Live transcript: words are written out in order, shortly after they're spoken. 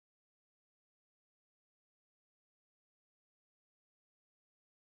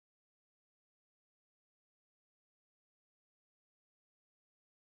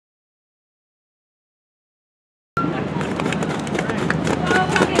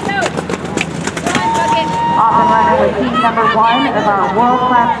number 1 of our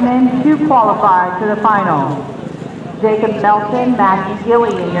world-class men to qualify to the final. Jacob Milton, Matthew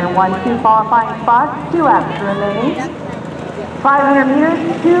Gilly in your 1-2 qualifying spots, 2 laps remaining. 500 meters,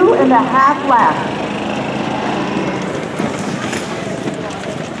 2.5 laps.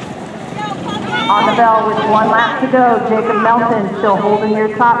 On the bell with 1 lap to go, Jacob Milton still holding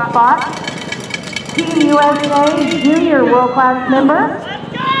your top spot. Team USA Junior World Class member.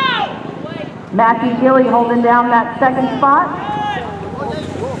 Matthew Gilly holding down that second spot.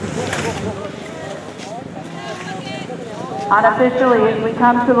 Unofficially, as we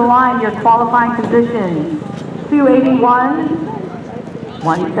come to the line, your qualifying position, 281,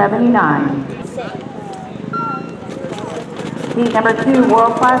 179. Heat number 2,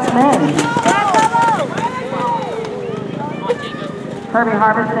 World Class Men. Herbie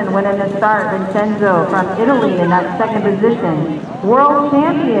Harbison winning the start. Vincenzo from Italy in that second position. World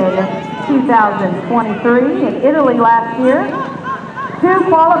champion 2023 in Italy last year. 2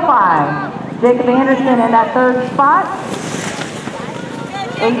 qualify. Jacob Anderson in that third spot.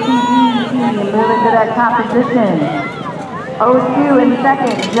 ATV moving to that top position. O2 in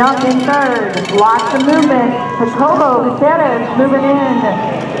second, Jump in third. Lots of movement. Jacobo Gutierrez moving in.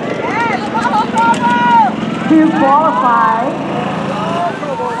 2 qualify.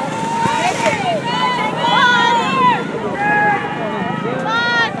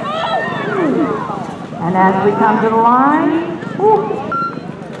 And as we come to the line,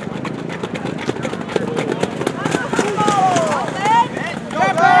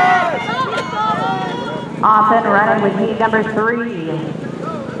 off and running with heat number 3.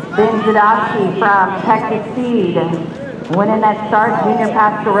 Ben Zadowski from Texas Seed, winning that start. Junior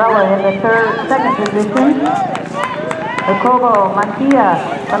Pascarella in the second position. Jacobo Mantilla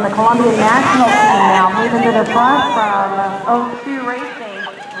from the Colombian national team now moving to the front from O2 Racing.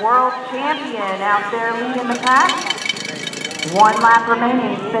 World champion out there leading the pack. 1 lap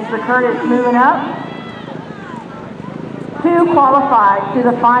remaining. Spencer Curtis moving up. 2 qualified to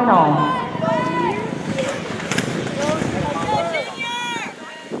the final.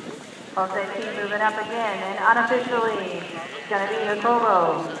 Jose T moving up again, and unofficially it's going to be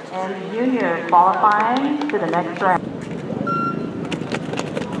Jacobo and Junior qualifying to the next round.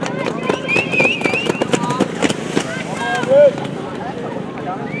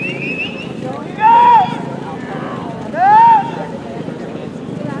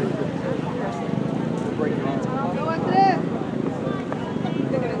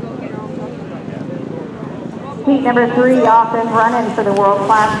 Heat number 3 off and running for the World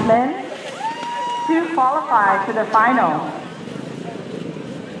Class Men. 2 qualify to the final.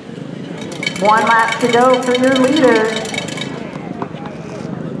 1 lap to go for your leaders.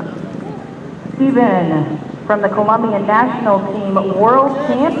 Steven from the Colombian national team, world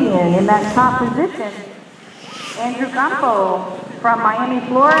champion in that top position. Andrew Campo from Miami,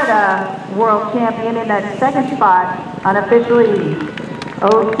 Florida, world champion in that second spot. Unofficially,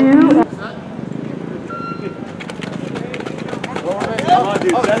 O2.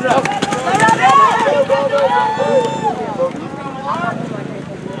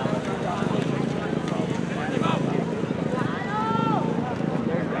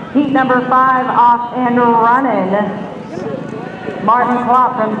 Heat number 5 off and running. Martin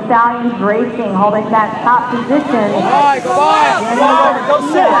Klopp from Stallions Racing holding that top position. Go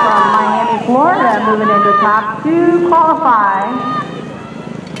sit. From Miami, Florida moving into top 2 qualify.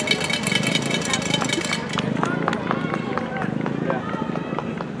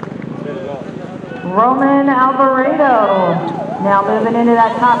 Roman Alvarado now moving into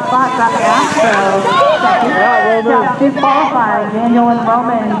that top spot from the Astros. Top 2 qualify. Daniel and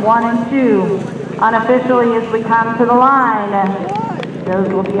Roman 1 and 2. Unofficially, as we come to the line, those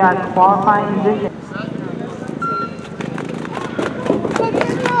will be our qualifying positions.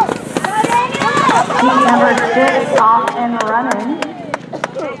 Team number 6 off and running.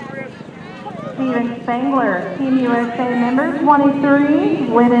 Steven Spangler, Team USA member, 23,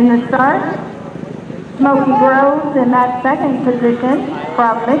 winning the start. Smokey Groves in that second position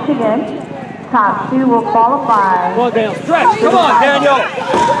from Michigan. Top 2 will qualify. Come on, Daniel. Stretch. Come on, Daniel.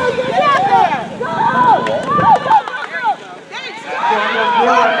 Daniel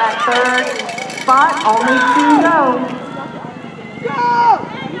Gill in that third spot. Only 2 go.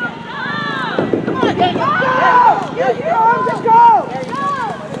 Daniel Gill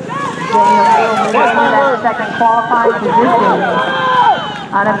moving into that second qualifying position.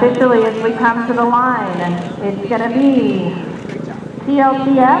 Unofficially, as we come to the line, it's going to be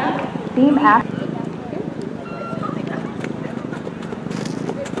TLCF Team F.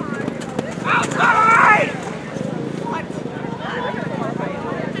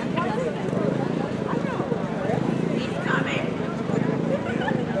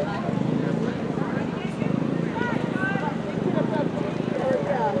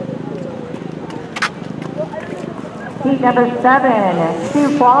 Heat number 7,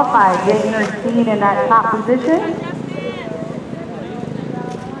 2 qualified, getting her seed in that top position.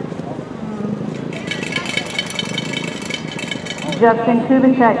 Justin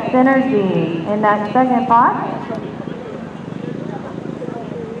Kubicek, Synergy, in that second spot.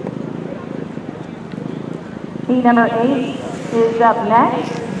 Heat number 8 is up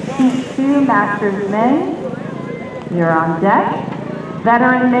next. Heat 2, Masters Men. You're on deck.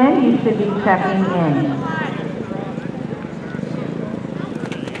 Veteran men, you should be checking in.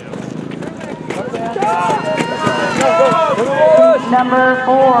 Heat number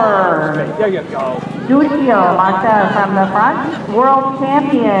 4. There you go. Duccio Marta from the front. World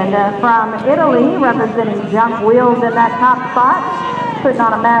champion from Italy, representing jump wheels in that top spot. Putting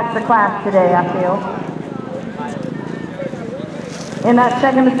on a master class today, I feel. In that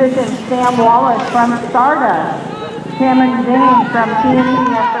second position, Sam Wallace from Stardust. Cameron James from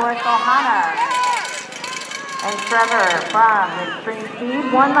TNT Historical Hana. And Trevor from Extreme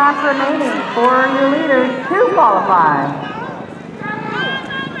Speed. One lap remaining for your leaders to qualify.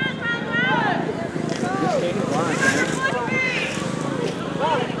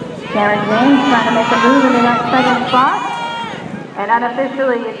 Cameron James trying to make a move into that second spot. And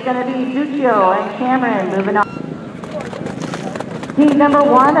unofficially, it's going to be Duccio and Cameron moving on. Team number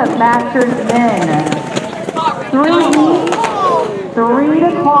 1 of Masters Men. Three to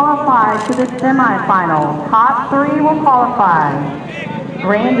qualify to the semifinal. Top 3 will qualify.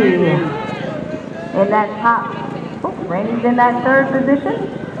 Randy in that Randy's in that third position.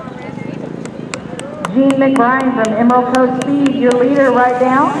 Gene McBride from Emerald Coast Speed, your leader right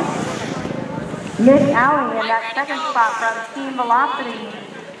now. Nick Alley in that second spot from Team Velocity.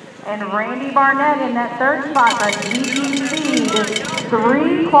 And Randy Barnett in that third spot from GG Speed.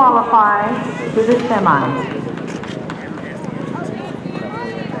 3 qualifies to the semis.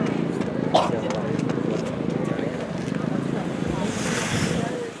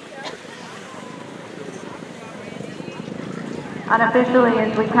 Unofficially,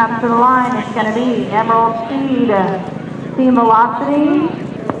 as we come to the line, it's going to be Emerald Speed, Team Velocity.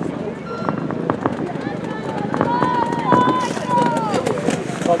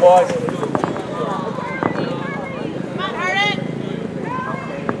 Come on, boys.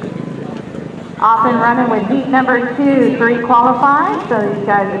 Off and running with heat number 2, 3 qualified, so these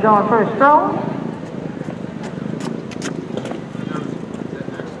guys are going for a stroll.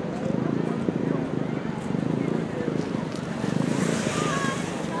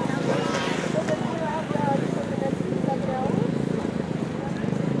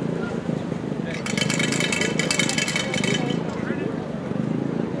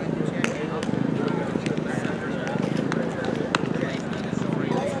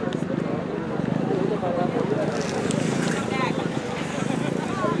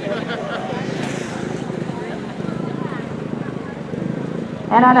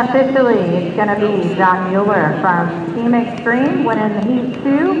 And unofficially, it's going to be John Mueller from Team Extreme, winning Heat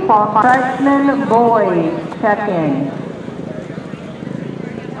 2, qualified freshman boys check-in.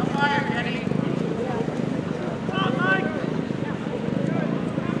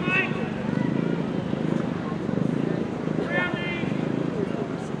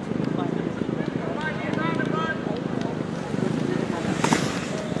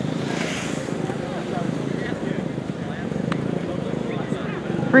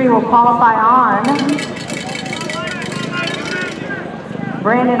 Three will qualify on.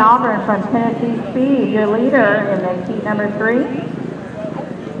 Brandon Auburn from Tennessee Speed, your leader in the heat number 3.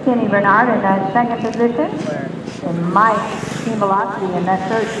 Kenny Bernard in that second position. And Mike, Team Velocity, in that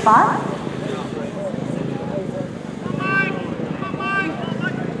third spot.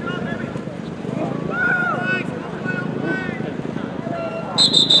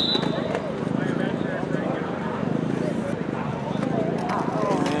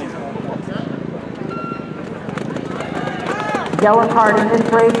 Yellow card in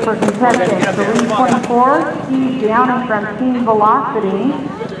this race for contestant 324, Steve Downing from Team Velocity.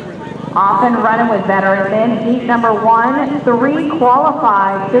 Off and running with veteran men, heat number 1, 3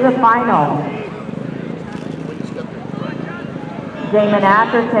 qualified to the final. Damon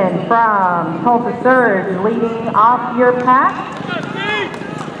Atherton from Tulsa Surge leading off your pack.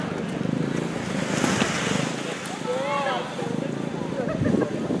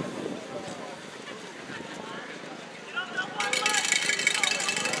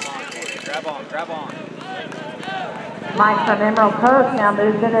 Grab on. Mike from Emerald Coast now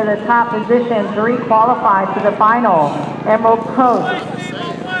moves into the top position, 3 qualified to the final. Emerald Coast,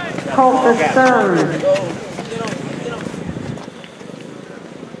 Tulsa Surge.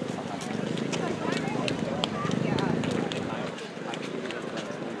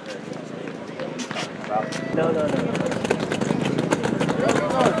 No.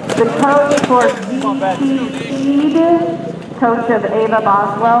 The coach for GT Seed, Coach of Ava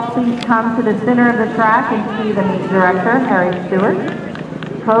Boswell, please come to the center of the track and see the meet director, Harry Stewart.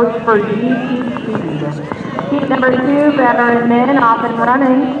 Coach for GT Seed. Heat number 2, veteran men, off and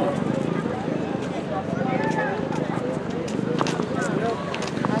running.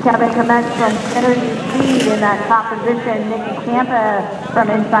 Kevin Komet from Energy Speed in that top position. Nikki Campa from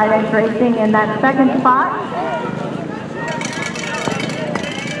Inside Edge Racing in that second spot.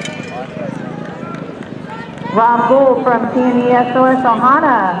 Rob Gould from TNE SOS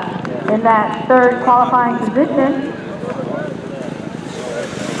Ohana in that third qualifying position.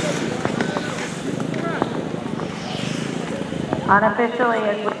 Unofficially,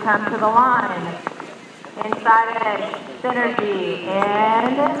 as we come to the line, Inside Edge, Synergy,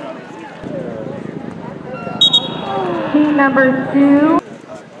 and team number 2.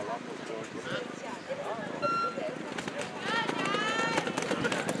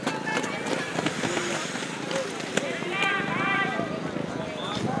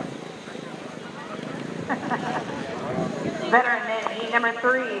 Veteran heat number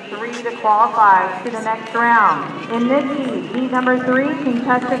 3 to qualify to the next round. In this heat number 3,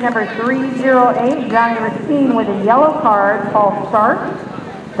 contestant number 308, Johnny Racine with a yellow card called start.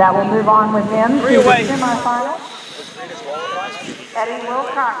 That will move on with him to the semifinal. Eddie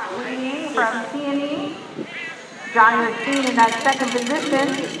Wilcox leading from TNE. Johnny Racine in that second position.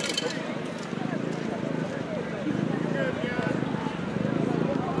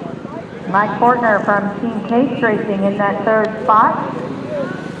 Mike Fortner from Team Case Racing in that third spot.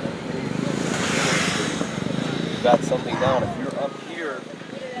 You've got something down. If you're up here,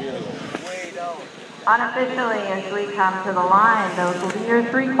 you're way down. Unofficially, as we come to the line, those will be your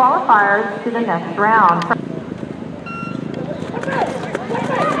 3 qualifiers to the next round.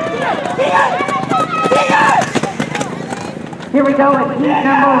 Here we go with heat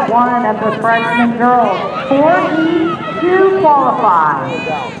number 1 of the freshman girls. 4 heats, 2 qualify.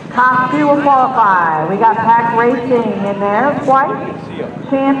 Top 2 will qualify. We got Pack Racing in there, twice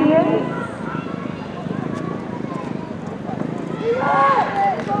champions.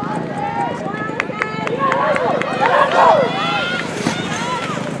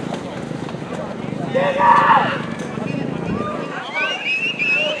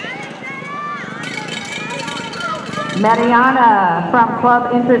 Mariana from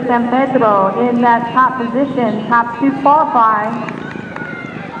Club Inter San Pedro in that top position, top 2 qualify.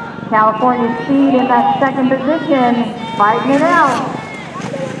 California Speed in that second position, fighting it out.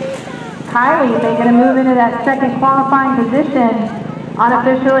 Kylie making a move into that second qualifying position.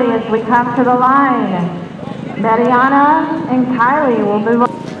 Unofficially, as we come to the line, Mariana and Kylie will move on.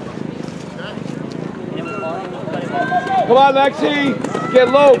 Come on, Lexi. Get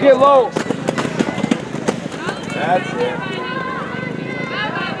low, get low. That's it.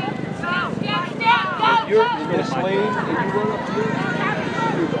 If you're in this lane and you run up here,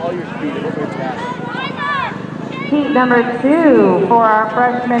 use all your speed and go fast. Heat number 2 for our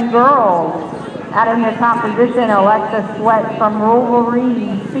freshman girls. Out in the top position, Alexa Sweat from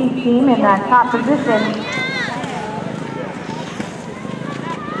Wolverine Speed Team in that top position.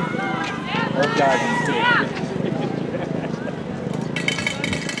 Oh, God.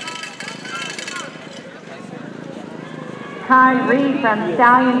 Kai Reed from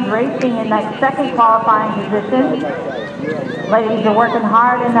Stallions Racing in that second qualifying position. Ladies are working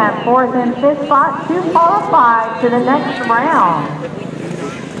hard in that 4th and 5th spot to qualify to the next round.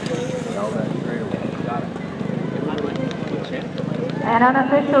 And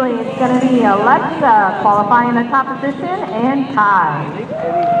unofficially, it's going to be Alexa qualifying in the top position and Kai.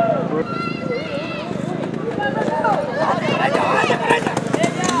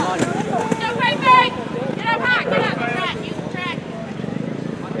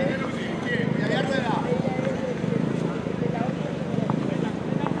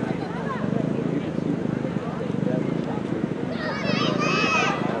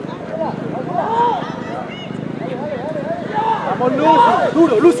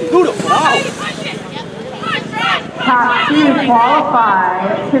 Lucy, duro. Wow. Top 2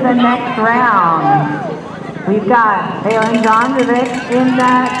 qualify to the next round. We've got Halen Jonjovic in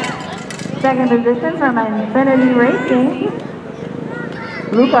that second position from Infinity Racing.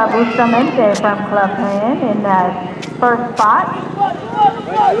 Luca Bustamante from Club Plan in that first spot.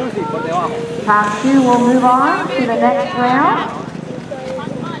 Top 2 will move on to the next round.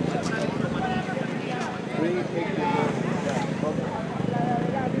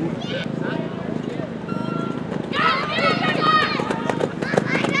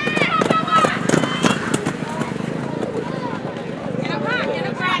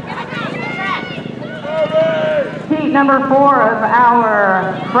 Number 4 of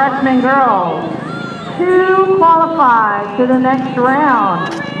our freshman girls. 2 qualify to the next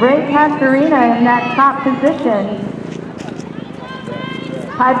round. Ray Castorina in that top position.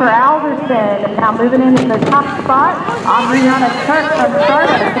 Piper Alderson now moving into the top spot. Adriana Kirk from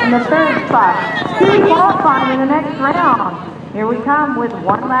Stardust in the 3rd spot. 2 qualifying in the next round. Here we come with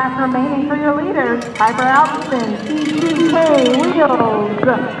 1 lap remaining for your leaders. Piper Alderson, C2K Wheels,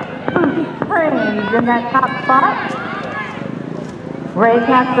 Boot Springs in that top spot. Ray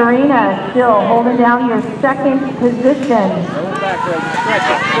Castorina still holding down your 2nd position.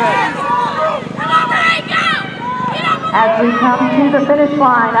 As we come to the finish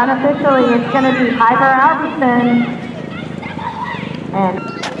line, unofficially, it's going to be Piper Alderson and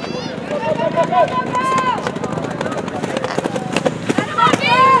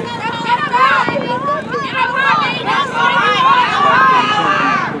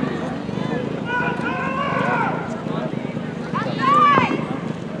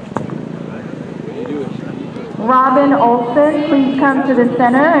Robin Olson, please come to the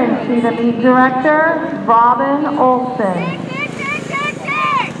center and see the meet director, Robin Olson.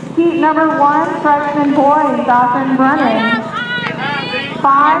 Heat number 1, freshman boys, off and running.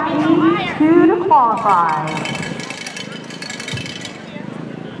 5 each, 2 to qualify.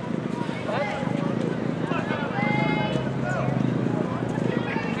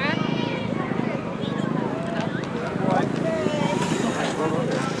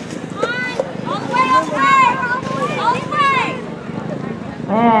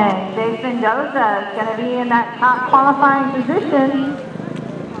 And Dave Mendoza is going to be in that top qualifying position.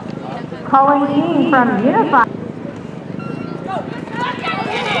 Calling team from Unified.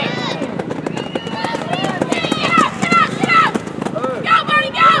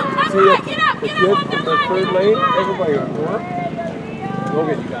 See, it's good from the 3rd lane. Everybody will work.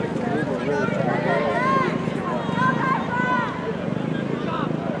 Logan, you got to go over.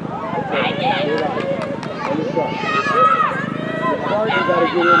 You gotta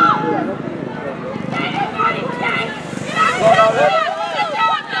get in.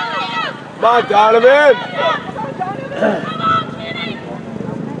 Come on, Donovan!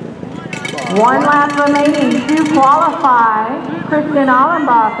 1 lap remaining to qualify. Kristen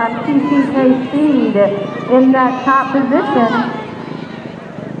Allenbach from TCK Speed in that top position.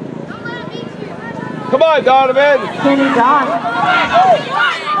 Come on, Donovan! Kenny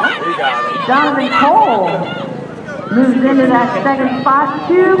Donovan Cole moves into that 2nd spot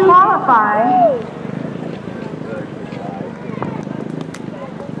to qualify.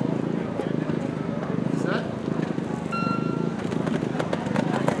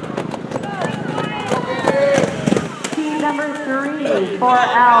 Team number 3 for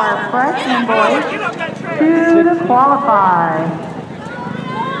our freshman boys, 2 to qualify.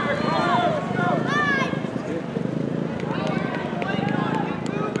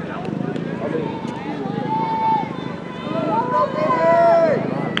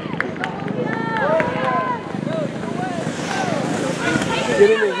 Get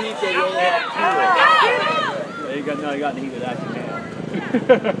in the heat, they only have 2. You got in the heat of that now.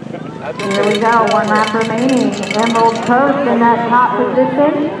 Here we go, 1 lap remaining. Emerald Coast in that top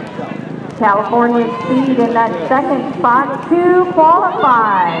position. California Speed in that 2nd spot to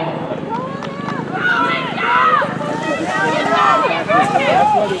qualify.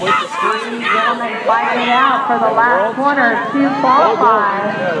 Gentlemen fighting it out for the last corner to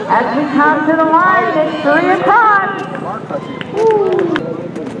qualify. As we come to the line, it's 3 o'clock.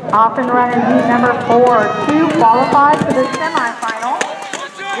 Off and running heat number 4 to qualify for the semifinal.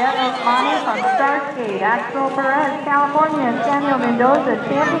 Jet Osmani from Starskate, Axel Perez, California, and Samuel Mendoza,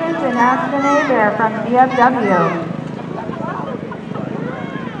 champions, and Aston Abear from DFW.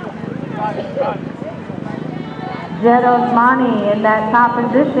 Jet Osmani in that top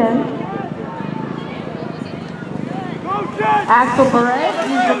position. Axel Perez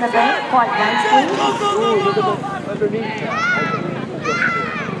using the bank quite nicely.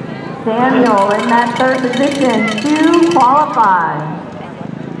 Samuel in that 3rd position to qualify.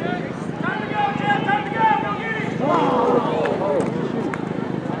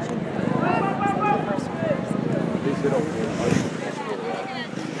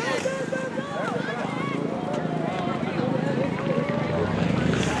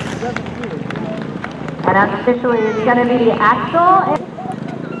 And unofficially it's going to be Axel.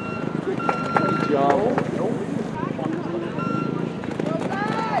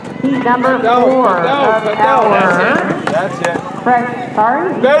 Heat number 4 of our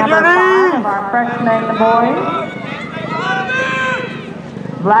freshman boys.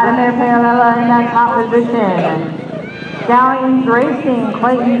 Vladimir Paolella in that top position. Stallions Racing,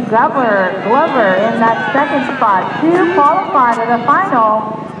 Clayton Glover in that second spot. 2 qualify to the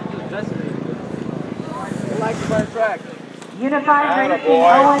final. Unified Racing,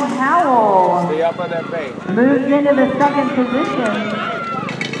 Owen Howell Stay up on that base. moves into the second position.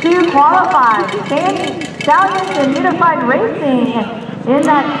 2 qualified. Stallions and Unified Racing in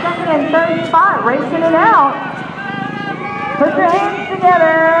that second and third spot, racing it out. Put your hands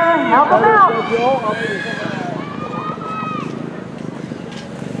together, help them out.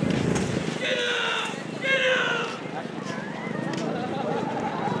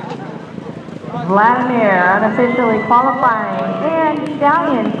 Vladimir unofficially qualifying, and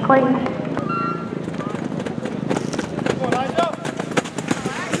Stallions, Clayton.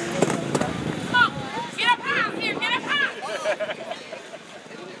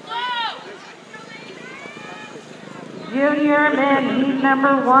 Junior men, heat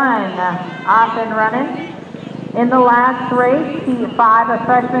number 1, off and running. In the last race, heat 5 of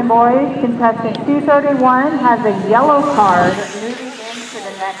freshman boys, contestant 231 has a yellow card moving into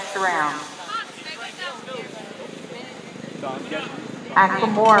the next round. Axel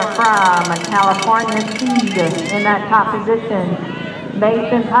Moore from California Seed in that top position.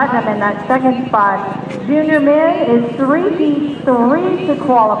 Mason Putnam in that second spot. Junior men is 3 heats, 3 to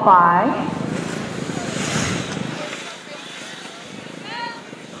qualify.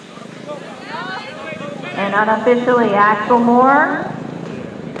 And unofficially, Axel Moore.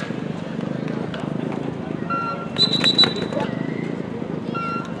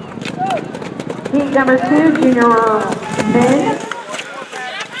 Heat number 2, junior men.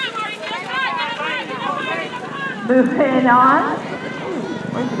 Moving on.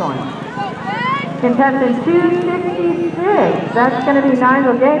 Where's he going? Contestant 266. That's going to be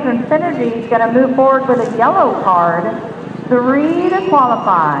Nigel Gay from Synergy. He's going to move forward with a yellow card. 3 to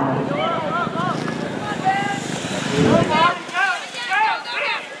qualify.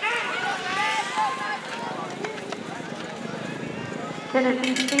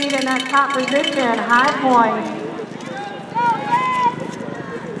 Tennessee Speed in that top position, High Point.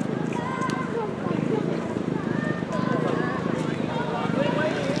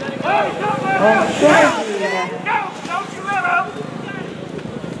 And Tennessee.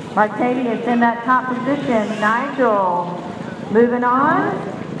 Martavius in that top position, Nigel. Moving on,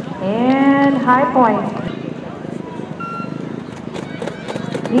 and High Point.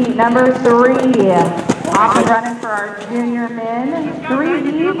 Heat number 3, off and running for our junior men.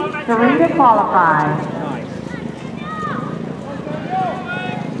 3 heats, 3 to qualify.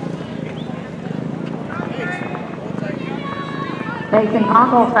 Mason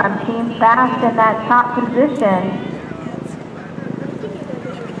Conkle from Team Fast in that top position.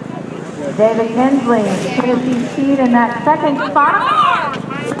 David Kinsley, Tennessee Speed in that second spot.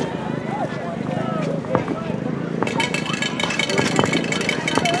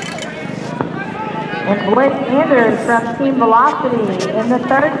 And Blake Anders from Team Velocity in the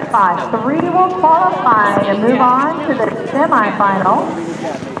third spot. 3 will qualify to move on to the semifinal.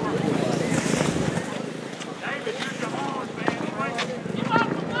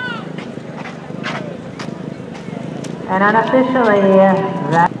 And unofficially,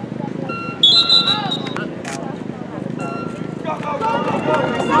 that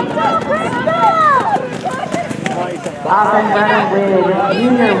off and running with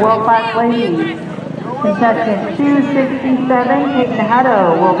junior world-class ladies. Contestant 267, Peyton Hutto,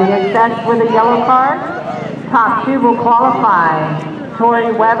 will be assessed with a yellow card. Top 2 will qualify.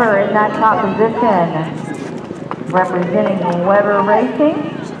 Tori Weber in that top position, representing Weber Racing.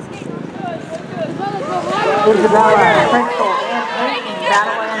 Isabella, Crystal, and Peyton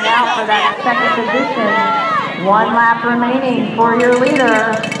battling out for that second position. 1 lap remaining for your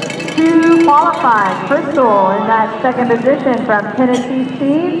leader. 2 qualified. Crystal in that second position from Tennessee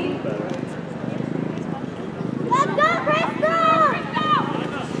Speed.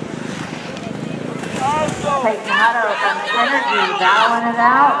 Peyton Hutto from Synergy battling it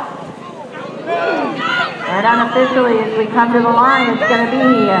out. And unofficially, as we come to the line, it's going to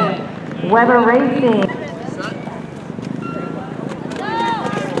be Weber Racing.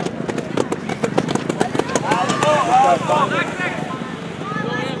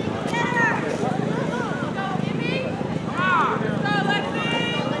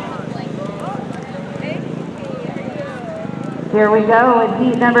 Here we go with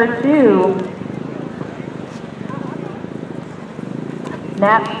heat number 2.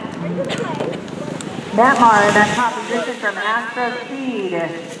 Natmar in that top position from Astro Speed.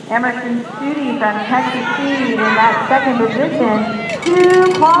 Emerson Studi from Texas Speed in that second position.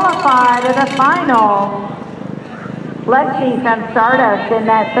 2 qualify to the final. Lexi from Stardust in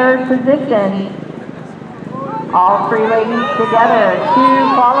that third position. All three ladies together to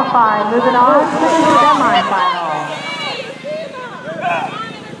qualify. Moving on to the semifinal.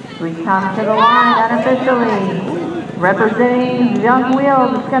 We come to the line unofficially. Representing Young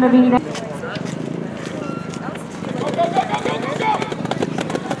Wheels, it's going to be next.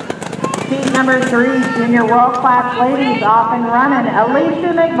 Team number 3, Junior World Class Ladies, off and running.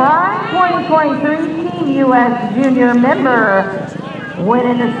 Alicia McBride, 2023 Team US Junior member,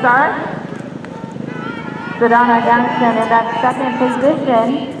 winning the start. Sedona Duncan in that second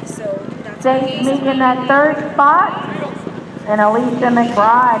position. Stace Meek in that third spot. And Alicia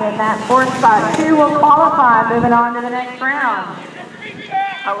McBride in that fourth spot. 2 will qualify, moving on to the next round.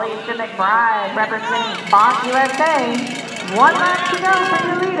 Alicia McBride representing Boss USA. 1 lap to go for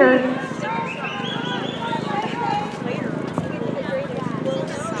your leaders.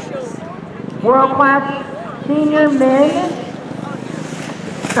 World Class Senior Men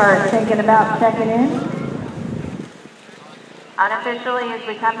start thinking about checking in. Unofficially, as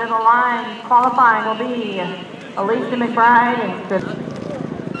we come to the line, qualifying will be Alicia McBride and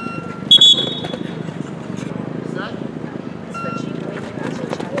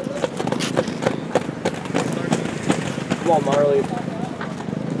Come on, Marley.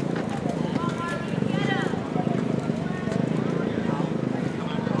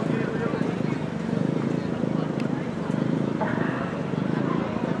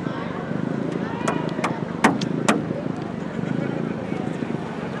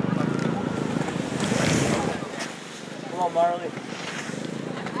 Marley.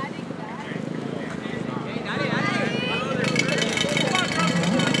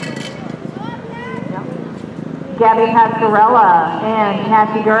 Gabby Pascarella and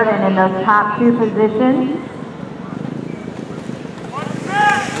Cassie Gurdon in those top 2 positions.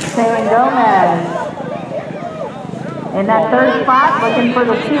 Taylor Gomez in that third spot, looking for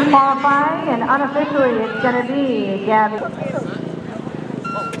the 2 qualifying, and unofficially it's going to be Gabby.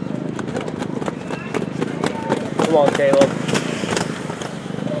 Come on, Caleb.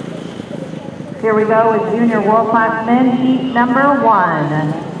 Here we go with Junior World Class Men, heat number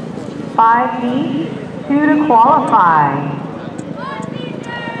 1. 5 heats, 2 to qualify.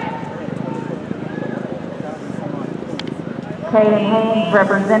 Kaden Haynes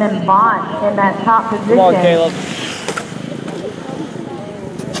representing Bont in that top position. Come on, Caleb.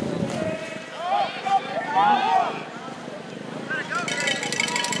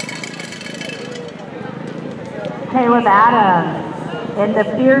 Caleb Adams in the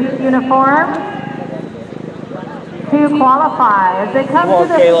Fierce uniform to qualify. As they come to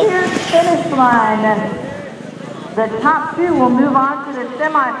the Fierce finish line, the top 2 will move on to the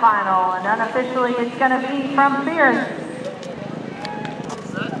semifinal, and unofficially it's going to be from Fierce.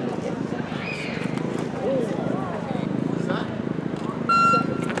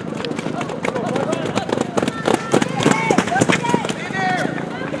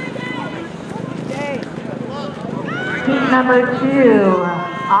 Number 2,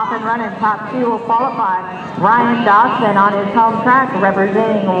 off and running, top 2 will qualify. Ryan Dawson on his home track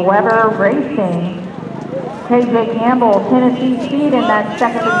representing Weber Racing. KJ Campbell, Tennessee Speed in that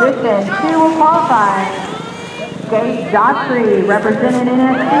second position. 2 will qualify. Gage Daughtry representing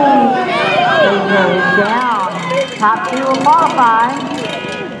NSC. KJ is down. Top 2 will qualify.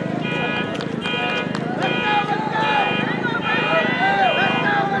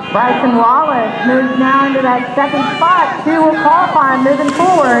 Bryson Wallace moves now into that second spot. 2 will qualify, moving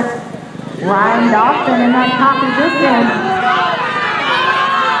forward. Ryan Dawson in that top position.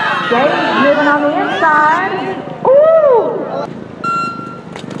 Gage moving on the inside. Ooh!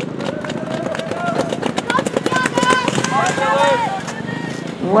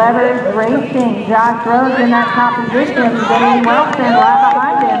 Weber's Racing. Josh Rose in that top position. Dane Wilson right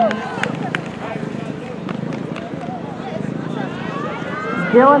behind him.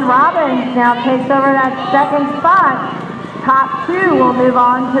 Dylan Robbins now takes over that second spot. Top 2 will move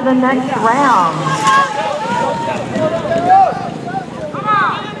on to the next round.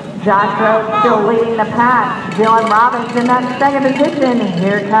 Josh Rose still leading the pack. Dylan Robbins in that second position.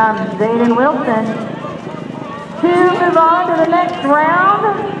 Here comes Zayden Wilson. 2 move on to the next round.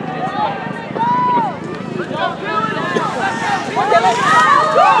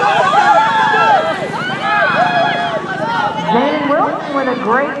 Zayden Wilson with a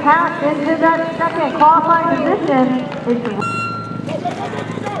great pass into that second qualifying position.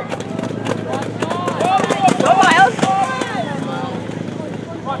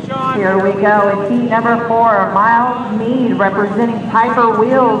 Here we go in heat number 4. Miles Mead representing Piper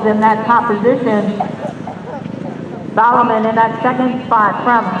Wheels in that top position. Solomon in that second spot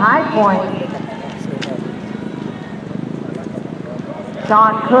from High Point.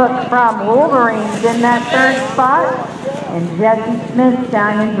 Sean Cook from Wolverines in that third spot. And Jesse Smith,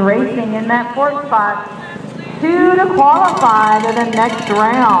 Stallions Racing in that fourth spot. 2 to qualify to the next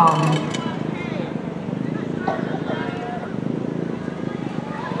round.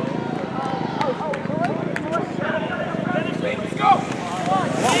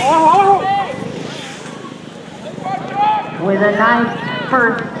 With a nice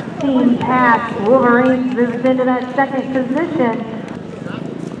first team pass, Wolverines moves into that second position.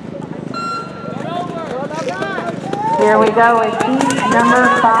 Here we go with heat number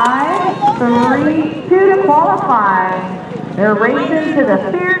 5, 3, 2 to qualify. They're racing to the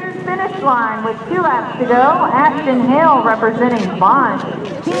finish line with 2 laps to go. Ashton Hale representing Bond,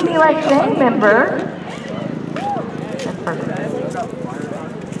 Team USA member. That's perfect.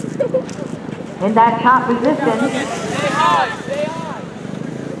 In that top position. Stay high.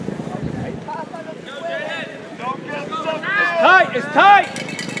 It's tight.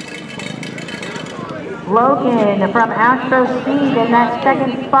 Logan from Astro Speed in that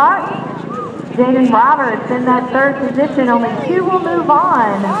second spot. Jaden Roberts in that third position. Only 2 will move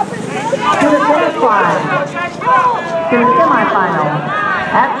on to the finish line, to the semifinal.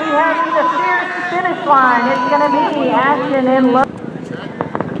 As we head to the finish line, it's going to be Ashton and Logan.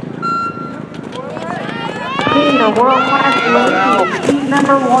 The world-class ladies, heat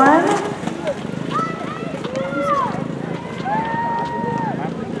number 1.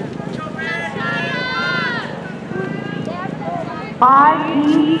 5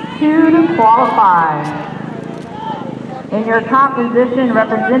 heats, 2 to qualify. In your top position,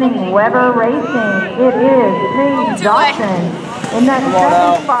 representing Weber Racing, it is Paige Dawson. In that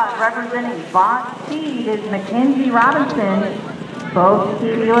second spot, representing Bot Speed, is Mackenzie Robinson. Both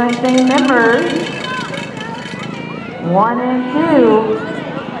Team USA members. 1 and 2.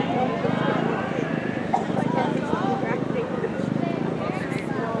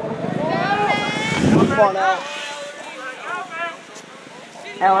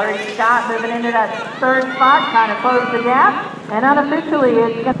 Ellery Scott moving into that third spot, trying to close the gap. And unofficially,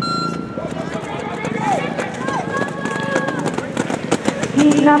 it's going to be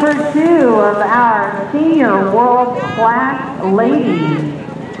heat number 2 of our senior world-class ladies.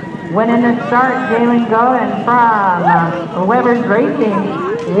 Winning the start, Jalen Godin from Weber's Racing.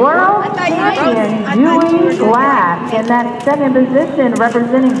 World champion Julie Glass in that second position,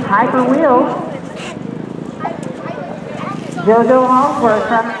 representing Piper Wheels. JoJo Holsworth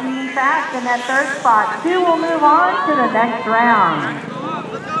from Team Fast in that third spot. 2 will move on to the next round.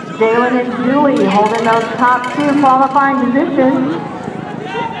 Jalen and Julie holding those top 2 qualifying positions.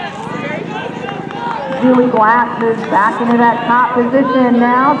 Julie Glass moves back into that top position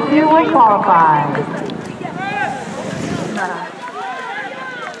now. 2 will qualify.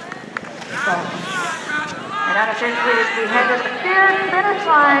 And unofficially, as we head to the finish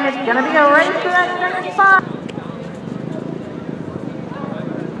line, it's going to be a race for that second spot.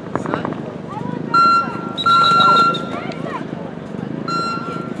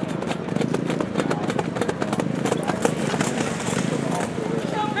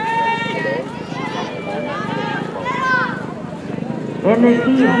 In the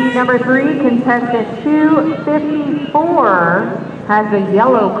heat number 3, contestant 254 has a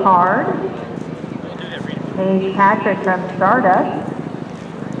yellow card. Paige Patrick from Stardust.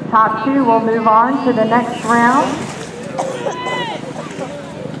 Top 2 will move on to the next round.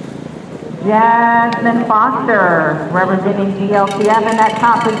 Jasmine Foster representing GLCF in that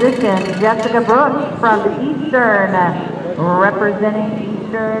top position. Jessica Brooks from Eastern representing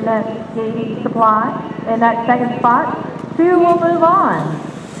Eastern Skating Supply in that second spot. 2 will move on.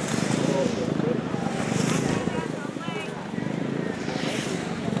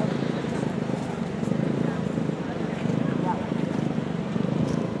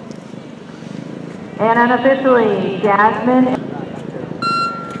 And unofficially, Jasmine.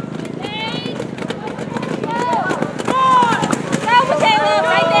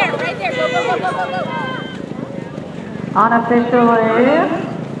 Unofficially.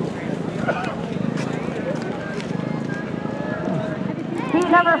 Heat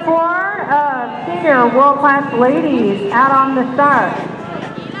number 4 of senior world-class ladies out on the start.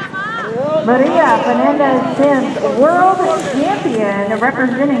 Maria Fernandez-Sims, world champion,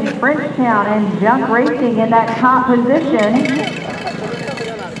 representing Frenchtown and Junk Racing in that top position.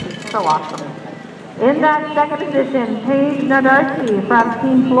 So awesome. In that second position, Paige Nadarski from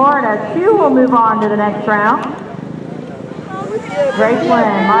Team Florida. 2 will move on to the next round.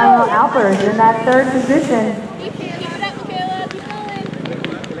 Gracelyn Milo Alpers in that third position.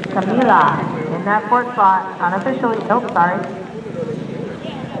 Camila in that fourth spot, unofficially. Oh, sorry.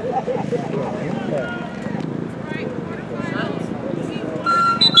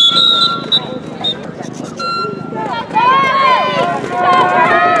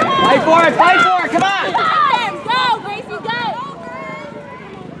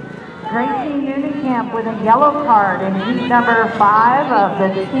 Gracie Nunenkamp with a yellow card in heat number 5 of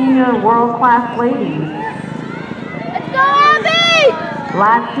the senior world-class ladies. Let's go, Abby!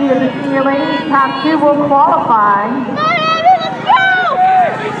 Last heat of the senior ladies, top 2 will qualify. Come on, Abby, let's go!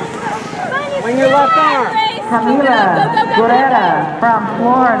 Swing your left arm. Camila Guerrera from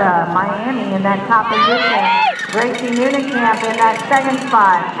Florida, Miami in that top position. Gracie Nunenkamp in that second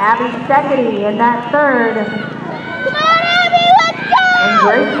spot. Abby Secchity in that third. Come on, Abby, let's go! And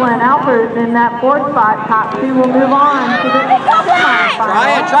Gracelyn Alpers in that fourth spot. Top 2 will move on to the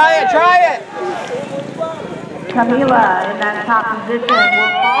semifinal. Try it. Camila in that top position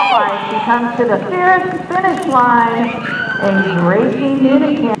will qualify. She comes to the finish line. And Gracie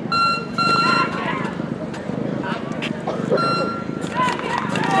Nunenkamp.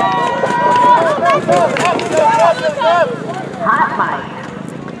 Hot mic.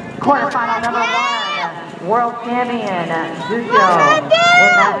 Quarterfinal number 1. World champion Zucchio in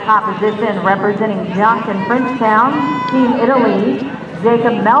that top position representing Junk and Frenchtown, Team Italy.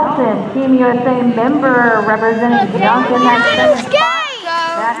 Jacob Milton, Team USA member representing Junk in that second spot.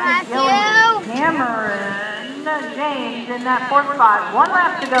 Matthew Cameron James in that fourth spot. 1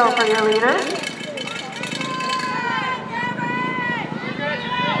 lap to go for your leaders.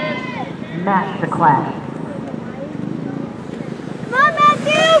 Match the class. Come on,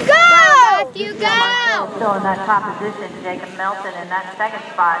 Matthew, go! Matthew, go! Still in that top position, Jacob Milton in that second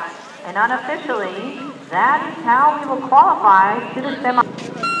spot. And unofficially, that is how we will qualify to the semi.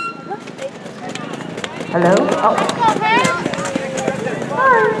 Hello? Oh.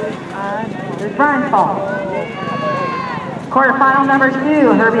 There's Brian's fault. Quarterfinal number 2,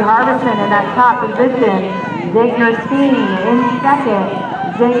 Herbie Harbison in that top position. Xavier Steen in second.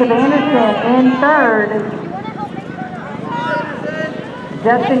 Jacob Anderson in third.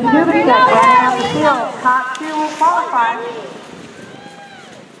 Justin Kubicek running out the field. Top 2 will qualify.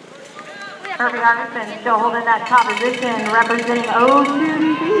 Herbie Harbison still holding that top position, representing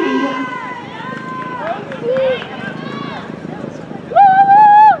O2C.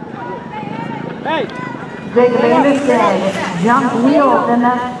 Hey. Jacob Anderson, jump wheels in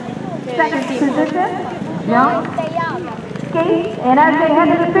the second position. Jump, skate, and as they head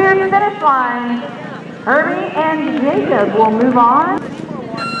to the finish line, Herbie and Jacob will move on.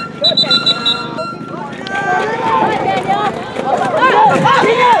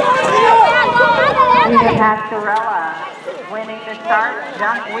 Gina Pascarella winning the start,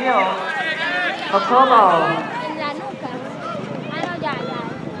 jump wheels.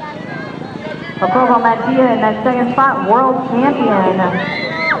 Jacobo Madia in that second spot, world champion,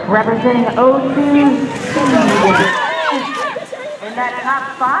 representing O2C. In that top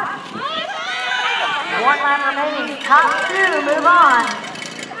spot, 1 lap remaining, top 2, move on.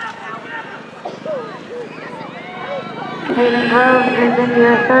 Hayden Groves is in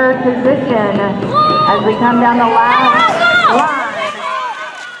your third position as we come down the last line.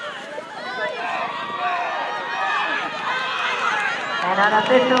 And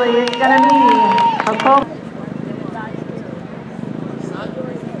unofficially, it's going to be Jacobo.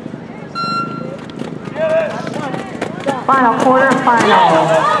 Final quarterfinal.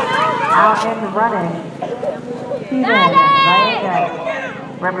 Out and running. Steven Vallegas,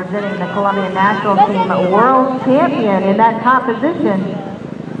 representing the Colombian national team, world champion in that top position.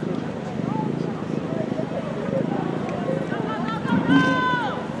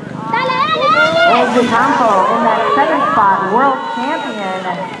 Edge Campo in that second spot, world champion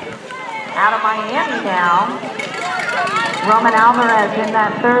out of Miami now. Roman Alvarez in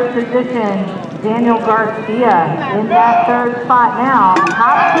that third position. Daniel Garcia in that third spot now.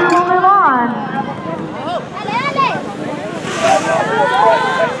 Top 2 will move on.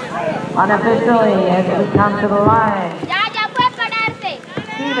 Unofficially, as we come to the line.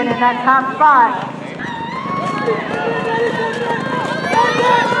 Steven in that top spot.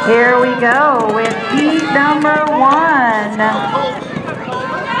 Here we go with heat number 1.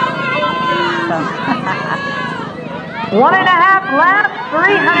 1.5 laps,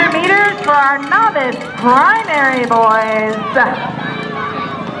 300 meters for our novice primary boys.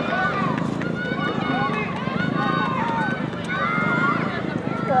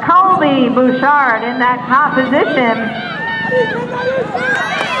 Colby Bouchard in that top position. 2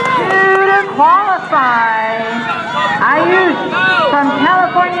 to qualify. Ayush from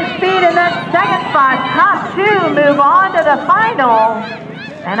California Speed in that second spot. Top 2 move on to the final.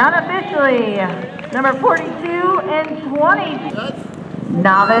 And unofficially, number 42 and 20.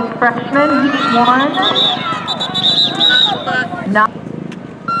 Novice freshman, heat 1.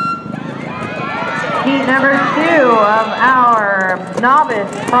 Heat number 2 of our novice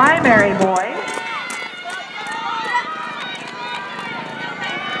primary boys.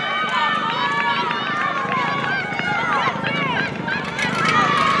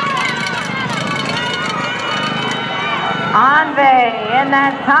 in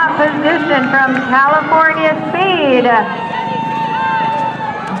that top position from California Speed.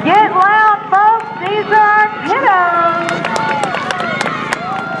 Get loud, folks. These are our kiddos.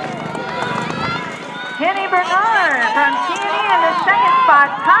 Kenny Bernard from TNE in the second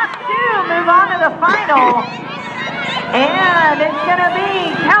spot. Top two move on to the final. And it's going to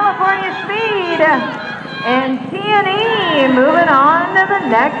be California Speed and TNE moving on to the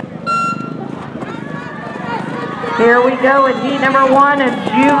next. Here we go with heat number one, a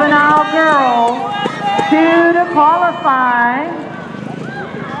juvenile girl. Two to qualify.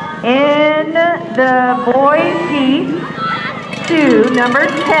 In the boys heat, number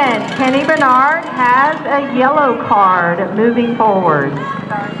 10, Kenny Bernard has a yellow card moving forward.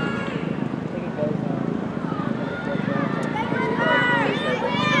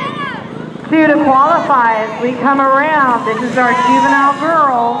 Two to qualify as we come around. This is our juvenile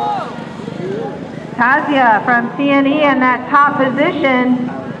girl. Tazia from TNE in that top position.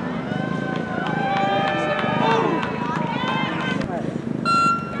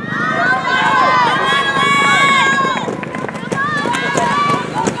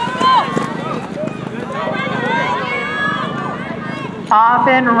 Off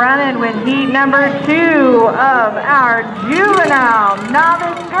and running with heat number two of our juvenile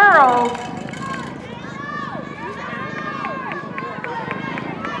novice girls.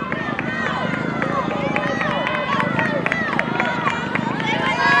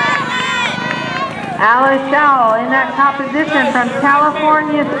 Alice Shaw in that top position from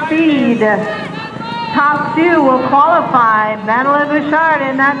California Speed. Top two will qualify. Madeline Bouchard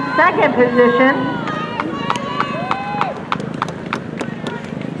in that second position.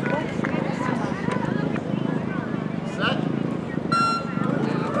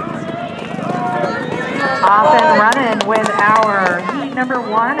 Off and running with our heat number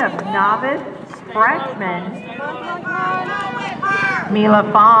one of novice freshmen. Mila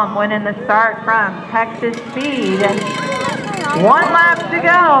Pham winning the start from Texas Speed. 1 lap to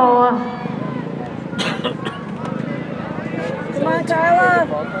go. Come on, Carla.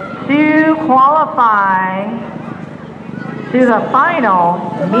 To qualify to the final,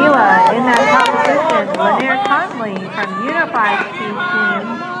 Mila in that top position. Lanier Conley from Unified Speed Team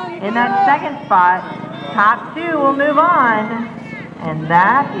in that second spot. Top two will move on, and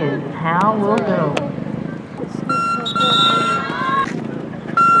that is how we'll go.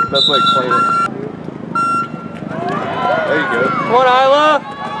 Best way to play it. There you go. Come on, Isla.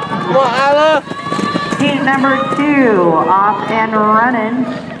 Come on, Isla. Heat number two, off and running.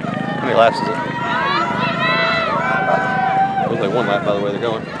 How many laps is it? It was like 1 lap by the way they're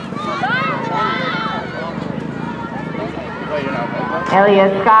going.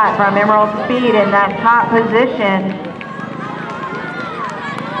 Elliot Scott from Emerald Speed in that top position.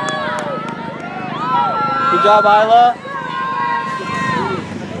 Good job, Isla.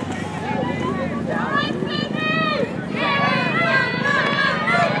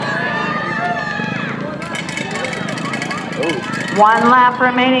 Ooh. 1 lap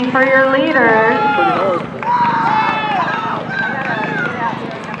remaining for your leaders. Pretty hard.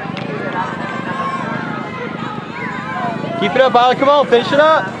 Keep it up, Isla. Come on, finish it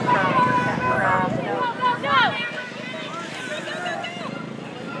up.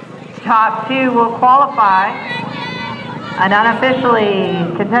 Top two will qualify. And unofficially,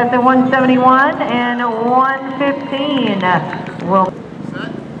 contestant 171 and 115 will.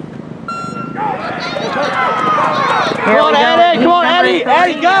 Come on, Eddie. Come on, Eddie.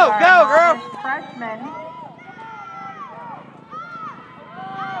 Eddie, go, go, girl. Freshman.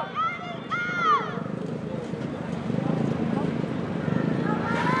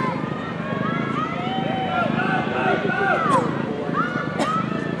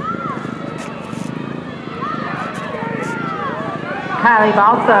 Kylie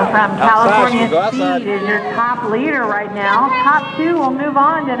Balsa from California Speed is your top leader right now. Top two will move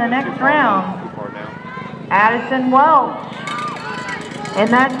on to the next round. Addison Welch in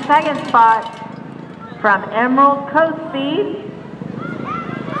that second spot from Emerald Coast Speed.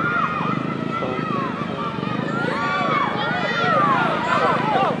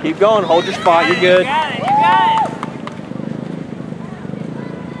 Keep going. Hold your spot. You're good. You got it. You got it.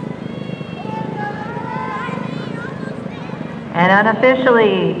 And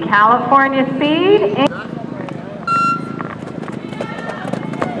unofficially, California Speed.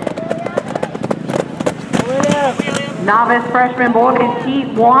 Novice freshman boys heat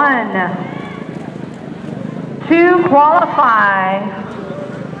one. To qualify,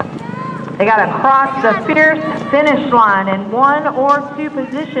 they got to cross the fierce finish line in 1 or 2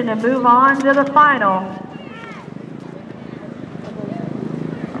 position to move on to the final.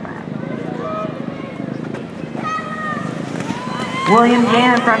 William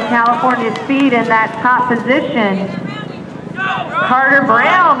Gann from California Speed in that top position. Carter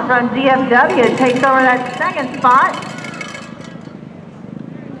Brown from DFW takes over that second spot.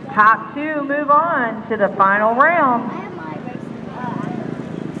 Top two move on to the final round.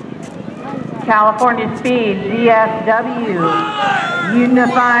 California Speed, DFW,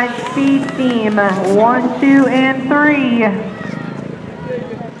 Unified Speed Team, 1, 2, and 3.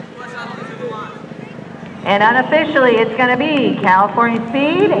 And unofficially, it's going to be California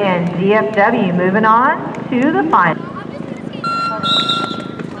Speed and DFW moving on to the final.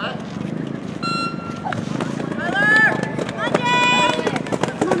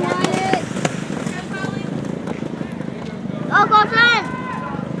 Go, go, friend!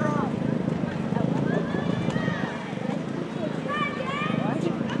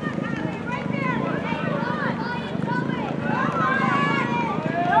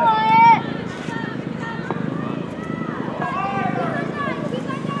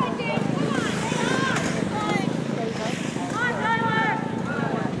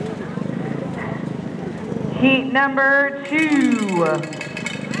 Heat number 2.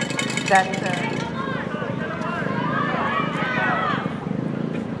 That's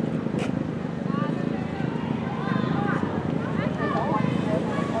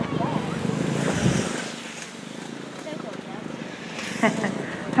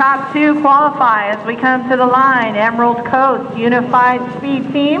top two qualify as we come to the line. Emerald Coast Unified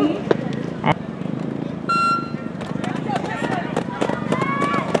Speed Team.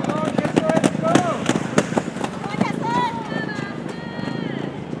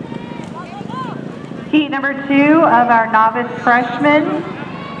 Heat number 2 of our novice freshmen.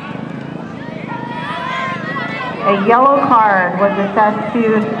 A yellow card was assessed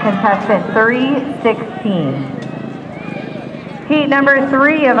to contestant 316. Heat number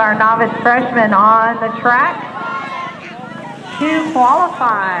 3 of our novice freshmen on the track. To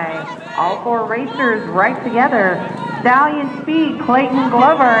qualify, all 4 racers right together. Stallion Speed, Clayton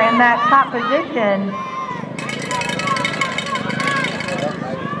Glover in that top position.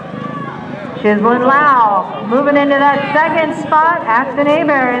 Chislin Lau moving into that second spot. Aston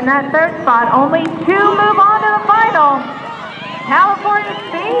Aber in that third spot. Only 2 move on to the final. California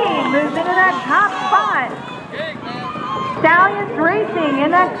Speed moves into that top spot. Stallions Racing in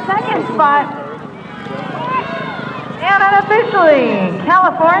that second spot. And unofficially,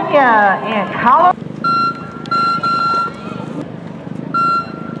 California and Colorado.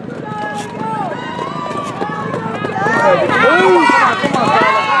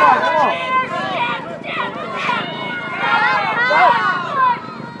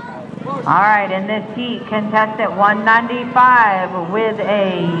 All right, in this heat, contestant 195 with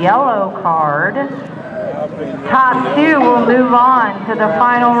a yellow card. Top 2 will move on to the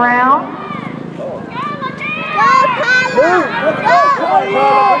final round.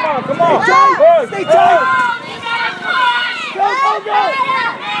 Come on. Stay tight.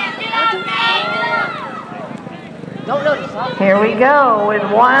 Go. Here we go with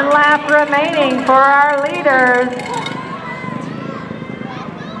 1 lap remaining for our leaders.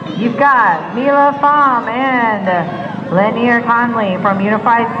 You've got Mila Pham and Lanier Conley from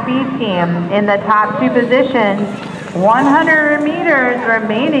Unified Speed Team in the top 2 positions. 100 meters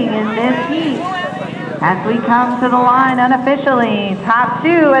remaining in this heat. As we come to the line unofficially, top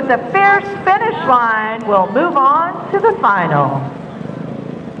 2 at the fierce finish line will move on to the final.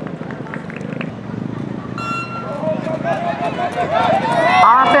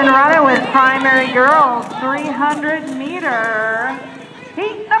 Off and running with primary girls, 300 meter.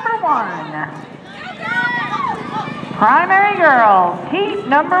 Heat number 1. Primary girls, heat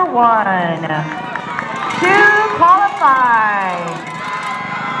number 1. To qualify.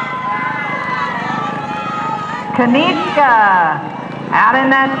 Kanishka out in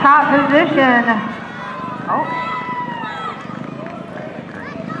that top position.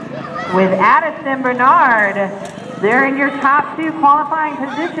 With Addison Bernard. They're in your top 2 qualifying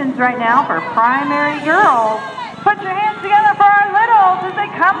positions right now for primary girls. Put your hands together for our littles as they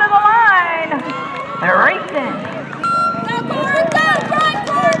come to the line. They're racing.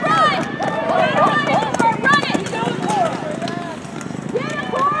 Go, run! Run it! Get it,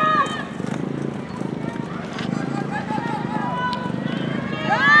 Cora!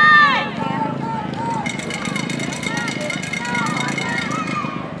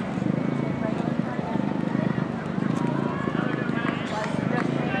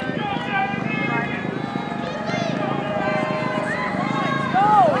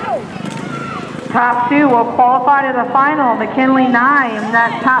 Top 2 will qualify to the final. McKinley Nye in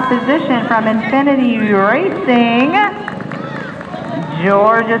that top position from Infinity Racing.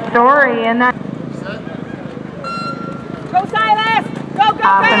 Georgia Story in that. Go Silas!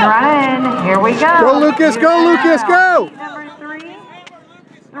 Off and running. Here we go. Go, Lucas. Go, Lucas. Go. Number 3.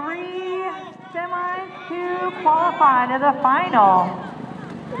 3 semis to qualify to the final.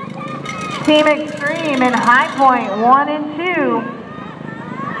 Team Extreme in High Point 1 and 2.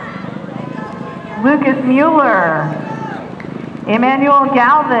 Lucas Mueller. Emmanuel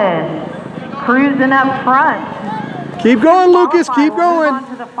Galvez. Cruising up front. Keep going, Lucas. Keep going. On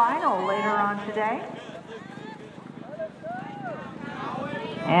to the final later on today.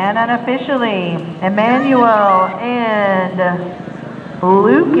 And unofficially, Emmanuel and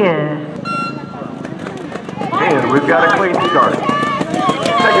Lucas. And we've got a clean start.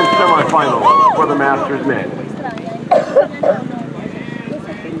 Second semifinal for the Masters men.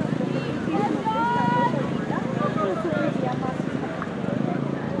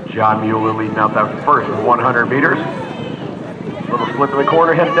 John Mueller leading out that first 100 meters. Little slip in the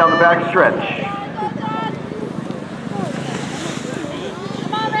corner, headed down the back stretch.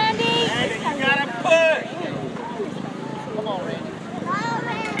 Come on, Randy. You gotta push. Come on, Randy.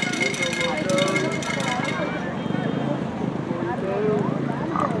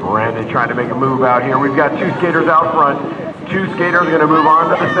 Brandon trying to make a move out here. We've got 2 skaters out front. 2 skaters are going to move on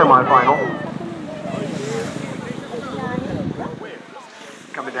to the semifinal.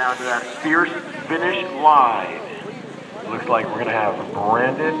 Coming down to that fierce finish line. Looks like we're going to have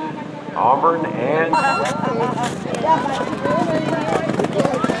Brandon, Auburn, and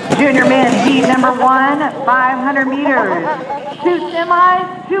Junior men heat number 1, 500 meters. 2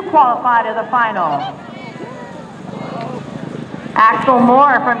 semis to qualify to the final. Axel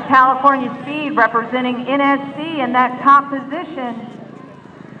Moore from California Speed representing NSC in that top position.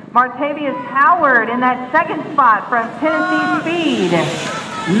 Martavius Howard in that second spot from Tennessee Speed.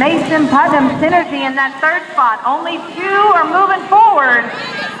 Mason Putnam Synergy in that third spot. Only 2 are moving forward.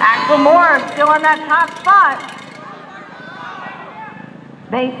 Axel Moore still in that top spot.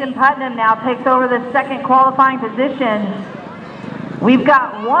 Mason Putnam now takes over the second qualifying position. We've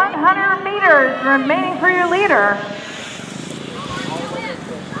got 100 meters remaining for your leader.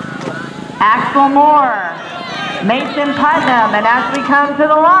 Axel Moore, Mason Putnam, and as we come to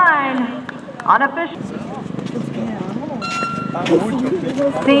the line, unofficial.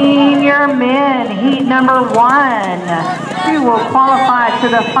 Senior men, heat number 1. 2 will qualify to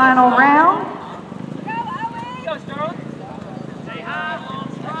the final round.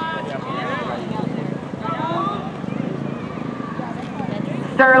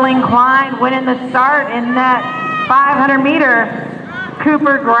 Sterling Klein winning the start in that 500 meter.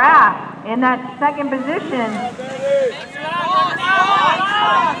 Cooper Graff in that second position.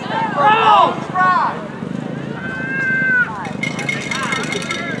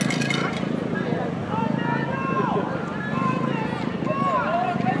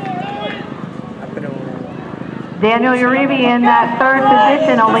 Daniel Uribe in that third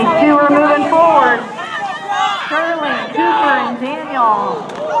position. Only 2 are moving forward. Sterling, Cooper, and Daniel.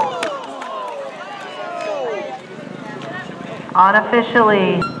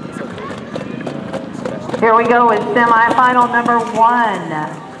 Unofficially. Here we go with semifinal number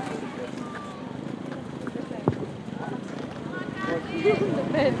 1.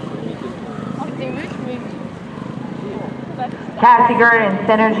 Cassie Gerd in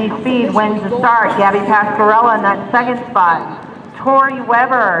Synergy Speed wins the start. Gabby Pascarella in that second spot. Tori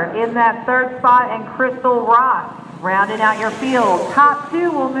Weber in that third spot, and Crystal Ross rounding out your field. Top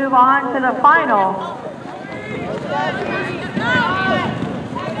 2 will move on to the final.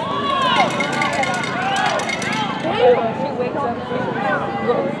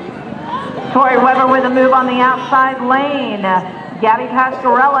 Tori Weber with a move on the outside lane. Gabby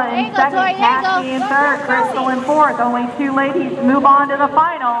Pascarella in second, Cassie in third, Crystal in fourth. Only 2 ladies move on to the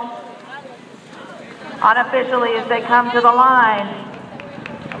final. Unofficially as they come to the line.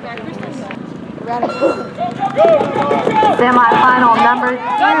 Semi-final number 2.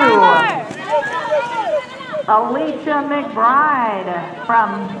 Alicia McBride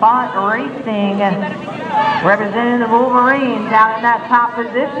from Bont Racing, representing the Wolverines down in that top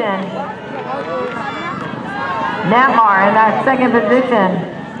position. Namar in that second position.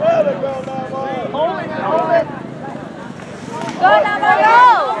 Go, Namar,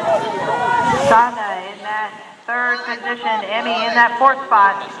 go! Sada in that third position. Emmy in that fourth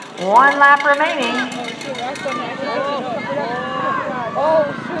spot. 1 lap remaining.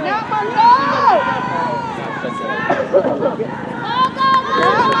 Namar, go!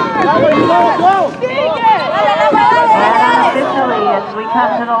 And officially, as we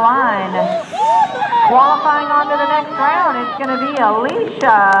come to the line, qualifying on to the next round, it's going to be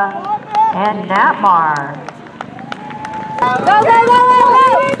Alicia and Natmar. Go, go, go, go, go!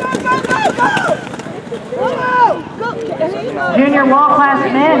 Junior World Class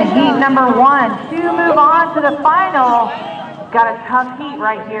Men, heat number 1. To move on to the final. Got a tough heat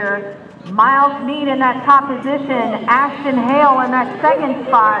right here. Miles Mead in that top position. Ashton Hale in that second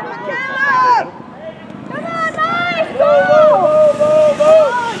spot.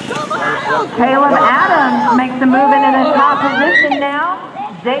 Caleb Adams makes a move into the top position now.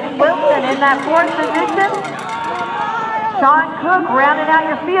 Jake Wilson in that 4th position. Sean Cook rounding out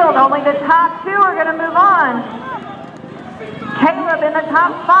your field. Only the top 2 are going to move on. Caleb in the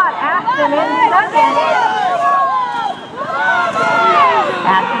top spot. Ashton in second.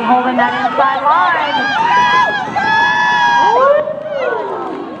 Ashton holding that inside line.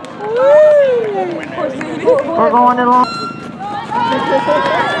 We're going to the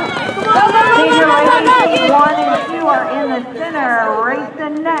senior ladies 1 and 2 are in the center.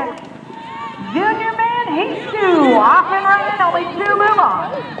 Racing next. Junior man, heat 2. Off and running, only 2 move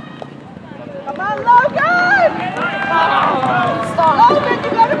on. Come on, Logan! Logan, you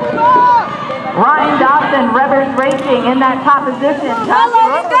gotta move on! Ryan Dawson, Revers Racing in that top position. Josh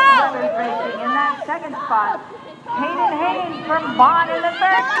Revers Racing in that second spot. Hayden Haynes from Bond in the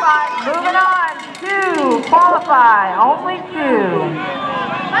 3rd spot. Moving on. 2 qualify. Only 2.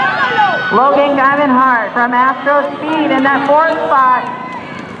 Logan Guyman-Hart from Astro Speed in that 4th spot.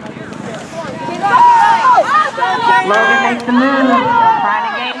 Logan makes the move, trying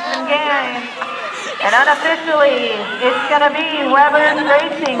to gain some game. And unofficially, it's going to be Weber's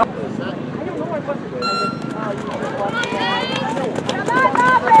Racing.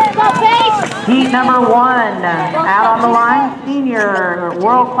 Heat number 1, out on the line, senior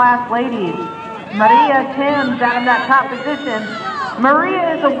world-class ladies. Maria Timms out of that top position.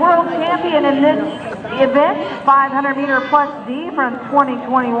 Maria is a world champion in this event, 500 meter plus D from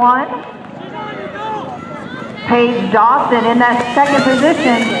 2021. Paige Dawson in that 2nd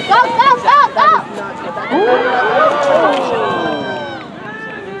position. Go, go, go, go!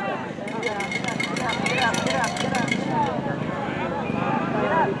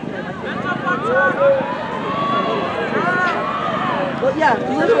 Well, yeah,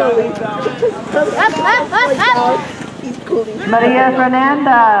 literally. He's cool. Maria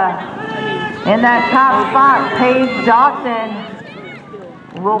Fernanda in that top spot. Paige Dawson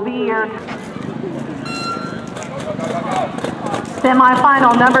will be your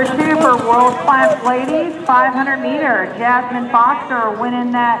semifinal number 2 for world class ladies, 500 meter. Jasmine Foster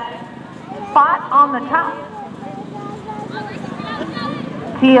winning that spot on the top.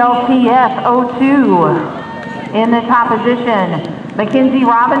 TLPF 02 in the top position. Mackenzie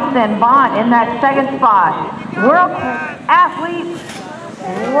Robinson Bont in that 2nd spot. World athlete,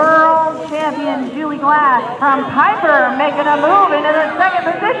 world champion Julie Glass from Piper making a move into the 2nd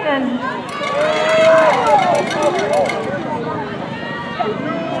position.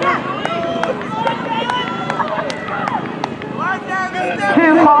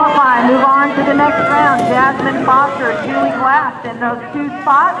 2 qualify, move on to the next round. Jasmine Foster, Julie Glass in those 2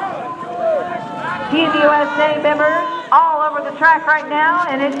 spots. Team USA members all over the track right now,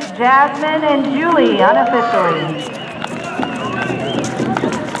 and it's Jasmine and Julie unofficially.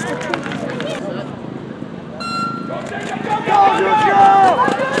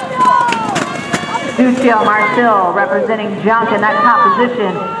 Ducio Marcel representing Junk in that top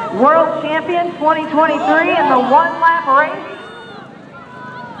position. World champion 2023 in the 1-lap race.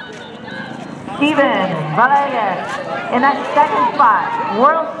 Steven Valegas in that 2nd spot.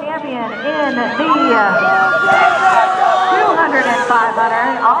 World champion in the 200 and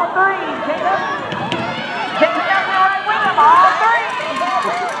 500. All 3. Jacob down the right with him. All 3.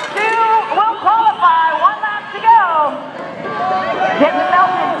 2 will qualify. 1 lap to go. Jacob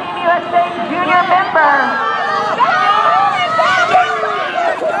Milton, Team USA junior member.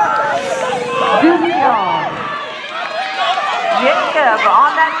 Ducio. Jacob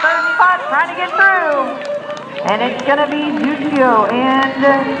on that 3rd spot trying to get through. And it's going to be Ducio and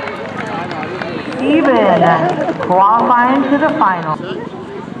Steven qualifying to the final.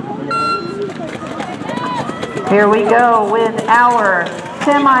 Here we go with our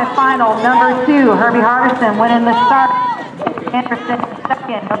semifinal number 2. Herbie Hardison winning the start. Anderson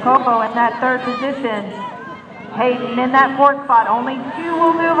 2nd. Okobo in that 3rd position. Hayden in that 4th spot. Only 2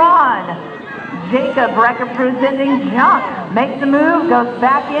 will move on. Jacob representing Junk makes the move, goes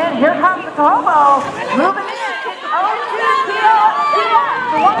back in. Here comes Okobo. Moving in. 0-2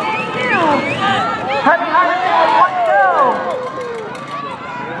 1 and 2. Herbie Hardison with 1 to go.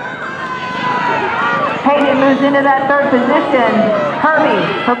 Hayden moves into that 3rd position. Herbie,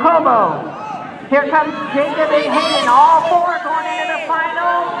 Okobo. Here comes Jacob and Hayden, all 4 going into the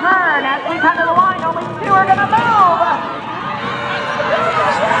final turn. As we come to the line, only 2 are going to move.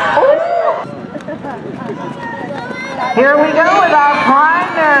 Ooh. Here we go with our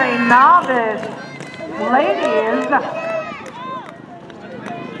primary novice ladies.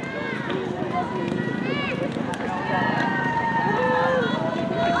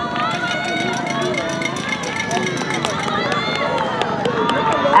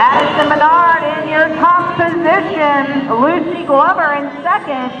 Addison Menard in your top position. Lucy Glover in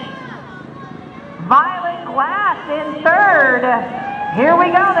second. Violet Glass in third. Here we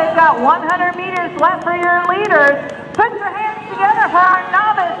go. They've got 100 meters left for your leaders. Put your hands together for our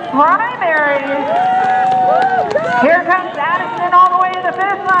novice primaries. Here comes Addison all the way to the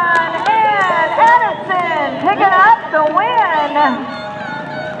finish line. And Addison picking up the win.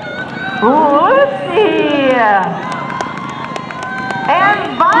 Lucy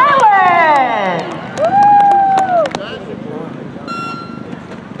and Violet.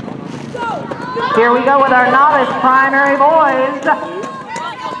 Here we go with our novice primary boys.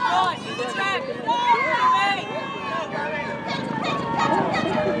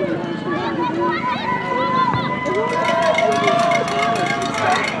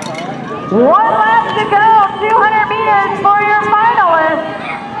 One lap to go, 200 meters for your finalists.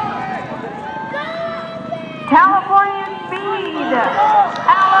 California Speed,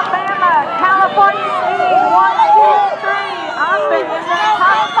 Alabama, California Speed, 1, 2, 3. Austin in the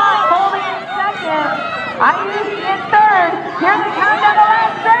top spot, holding in second. IUC in third. Here they come down the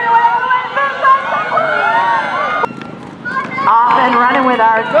last straightaway, all the way to finish line. Off and running with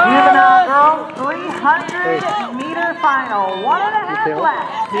our juvenile girls 300-meter final. 1.5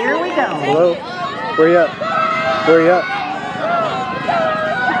 laps. Here we go. Hello? Where you at? Where you at?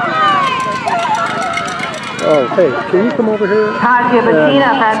 Oh, hey, can you come over here? Katya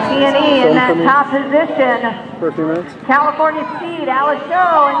Bettina from TNE in that top position. For a few minutes? California Speed, Alice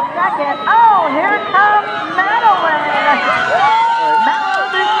Show in second. Oh, here comes Madeline. Madeline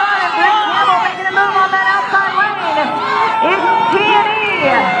Bouchard and Britt Campbell making a move on that outside lane. It's TNE.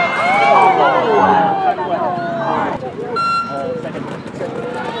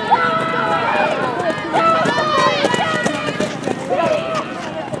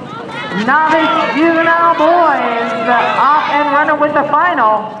 Novice juvenile boys off and running with the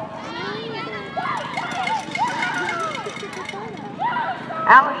final.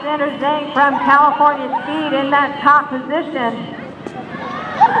 Alexander Zhang from California Speed in that top position.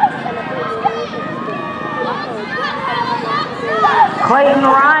 Clayton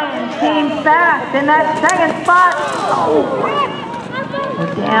Ryan, Team Fast in that second spot.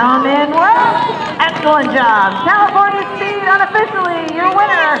 Down and left. Excellent job. California Speed unofficially your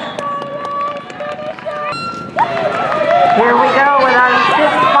winner. Here we go with our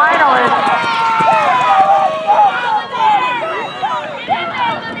 6 finalists.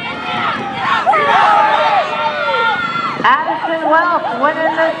 Addison Welch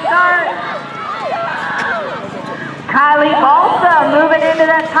winning the start. Kylie Balsa moving into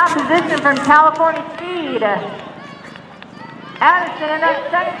that top position from California Speed. Addison in that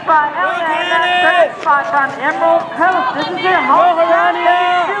second spot. Elena in that third spot from Emerald Coast. This is their home run.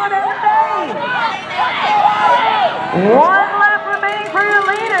 They're doing it today. 1 lap remaining for your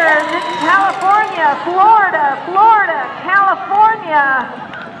leaders. It's California, Florida, California.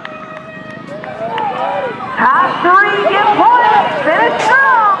 Top 3 get points. Finish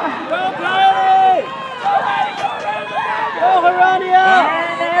strong. Go, Kylie! Go, Harania!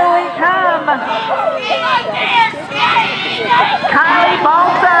 And there we come. Kylie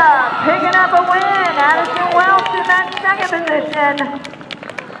Balsa picking up a win. Addison Welch in that second position.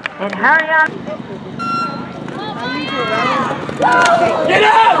 And hurry up. Get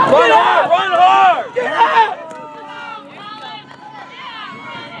out! Run hard! Run hard! Get out!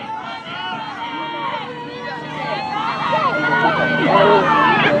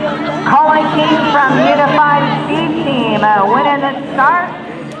 Calling team from Unified Speed Team winning the start.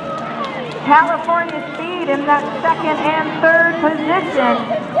 California Speed in that second and third position.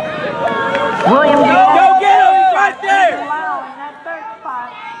 William Go get him! He's right there! in that third spot.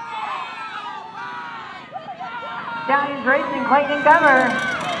 Stallions Racing, Clayton Gover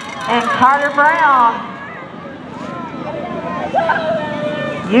and Carter Brown.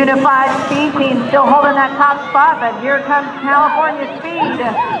 Unified Speed Team still holding that top spot, but here comes California Speed.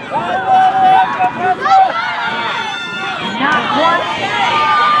 Not one.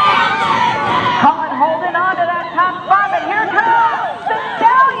 Colin holding on to that top spot, but here comes the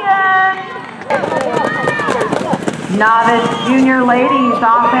Stallions. Novice junior ladies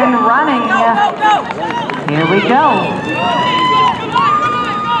off and running. Here we go.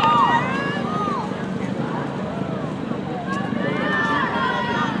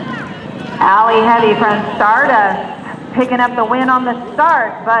 Allie Heavy from Stardust picking up the win on the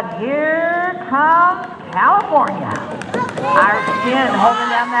start, but here comes California. Irish Chin holding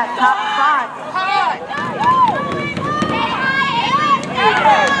down that top spot.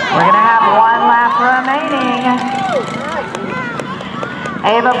 We're going to have one lap remaining.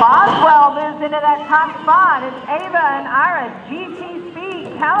 Ava Boswell moves into that top spot. It's Ava and Ira, GT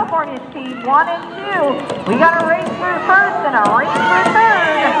Speed, California Speed 1 and 2. We got a race through first and a race through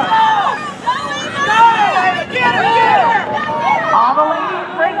third. All the ladies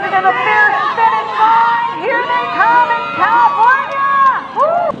racing in the fierce finish line. Here they come in California.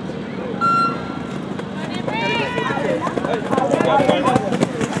 Woo!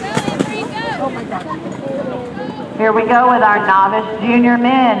 Here we go with our novice junior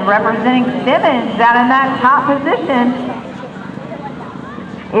men representing Simmons out in that top position.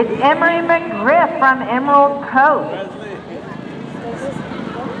 It's Emery McGriff from Emerald Coast.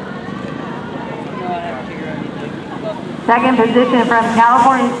 Second position from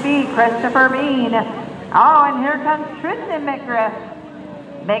California Speed, Christopher Bean. Oh, and here comes Tristan McGriff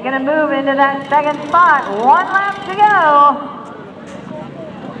making a move into that second spot. One lap to go.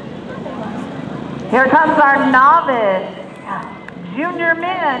 Here comes our novice junior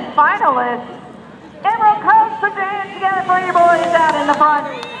men finalists. Emerald Coast, put your hands together for your boys out in the front.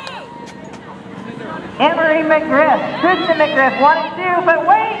 Emery McGriff, Tristan McGriff, 1 and 2, but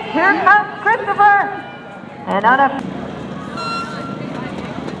wait, here comes Christopher. And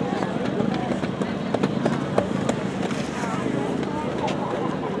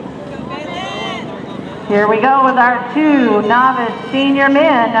here we go with our two novice senior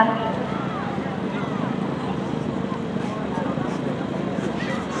men.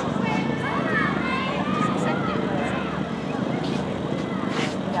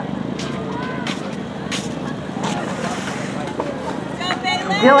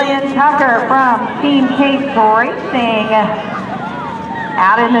 Jillian Tucker from Team Case Racing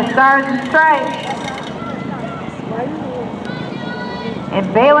out in the Stars and Stripes. And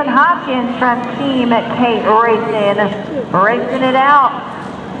Balin Hopkins from Team Kate racing it out.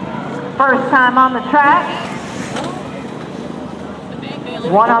 First time on the track.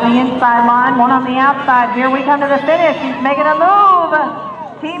 One on the inside line, one on the outside. Here we come to the finish. He's making a move.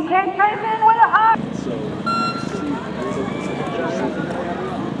 Team Kate racing with a hop.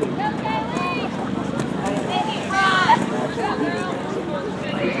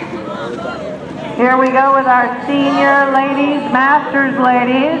 Here we go with our senior ladies, masters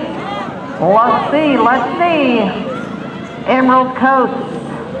ladies. Let's see. Emerald Coast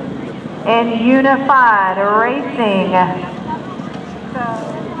and Unified Racing.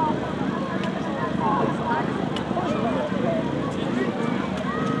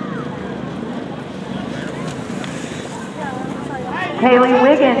 Kaylee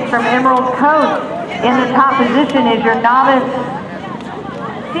Wiggins from Emerald Coast in the top position is your novice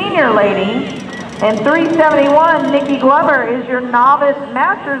senior lady. And 371, Nikki Glover is your novice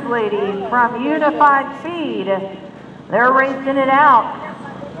masters lady from Unified Speed. They're racing it out.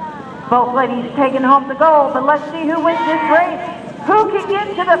 Both ladies taking home the gold, but let's see who wins this race. Who can get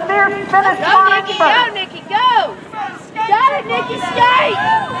to the fierce finish line first? Go, Nikki, go! Got it, Nikki, skate!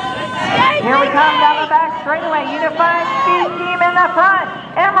 Skate, Here we come down the back straightaway. Unified Speed team in the front.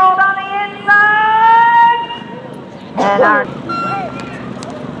 Emerald on the inside. And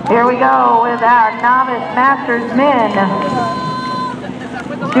here we go with our novice masters men.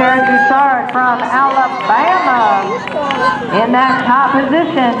 Jared Bouchard from Alabama in that top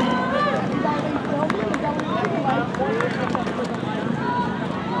position.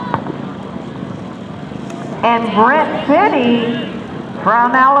 And Brent Pitty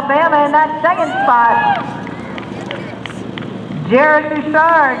from Alabama in that second spot. Jared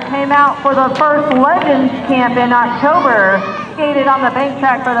Bouchard came out for the first Legends Camp in October. Skated on the bank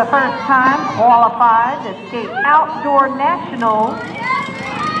track for the first time, qualified to skate outdoor nationals.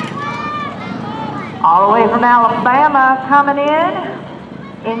 All the way from Alabama coming in,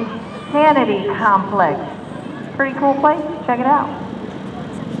 Insanity Complex. Pretty cool place, check it out.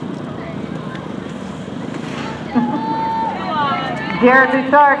 Jared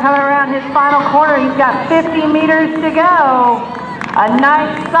Bouchard coming around his final corner. He's got 50 meters to go. A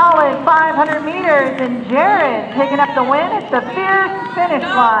nice solid 500 meters, and Jared picking up the win at the fierce finish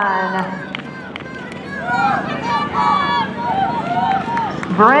line.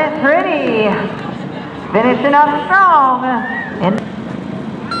 Brent Pretty finishing up strong.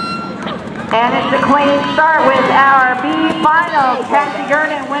 And it's a clean start with our B final. Cassie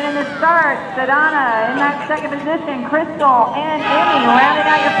Gurden winning the start. Sedana in that second position. Crystal and Amy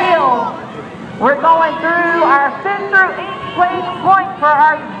rounding out your field. We're going through our 5th through 8th place points for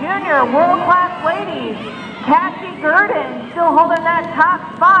our junior world-class ladies. Cassie Gurden still holding that top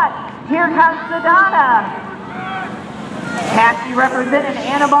spot. Here comes Sedana. Cassie representing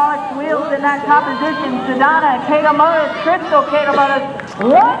Anabolic Wheels in that top position. Sedona, Katomotis, Crystal Katomotis.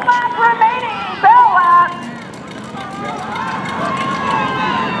 1 lap remaining, bell lap.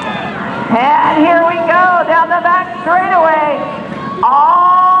 And here we go, down the back straightaway.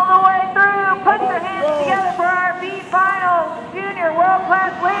 All the way through. Put your hands together for our B Finals Junior World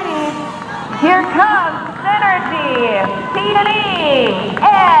Class Ladies. Here comes Synergy, T&E,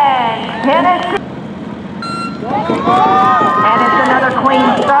 and Tennessee. And it's another clean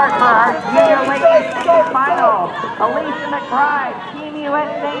start for our Junior Ladies Final. Alicia McBride, Team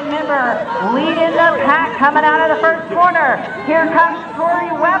USA member, leading the pack coming out of the first corner. Here comes Tori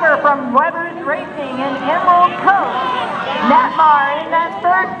Weber from Weber's Racing in Emerald Coast. Netmar in that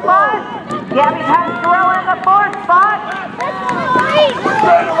third spot. Gabby Pasquarello in the fourth spot.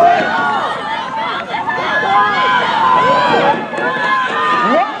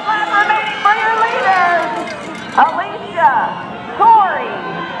 One lap remaining for your leaders. Alicia, Tori,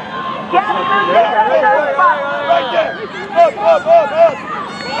 Gabby moves in the third spot. Right there. Up.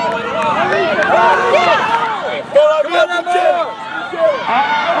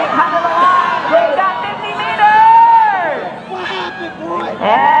 And we come to the line. We've got 50 meters.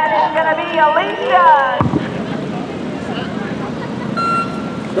 And it's going to be Alicia.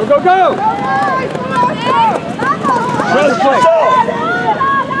 Go. Press yourself.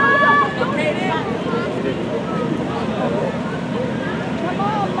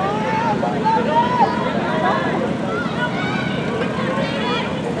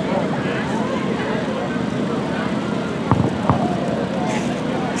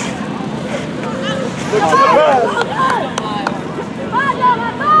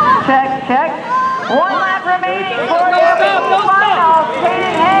 Check. 1 lap remaining for the final.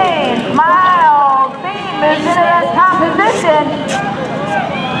 Kaden Haynes, Miles, Bean moves into that top position.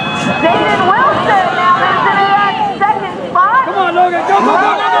 Zayden Wilson now moves into that second spot. Come on, Logan, go.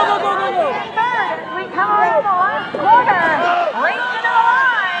 Third, as we come around the last corner, racing to the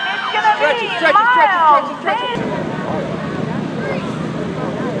line. It's going to be Miles, Zayden.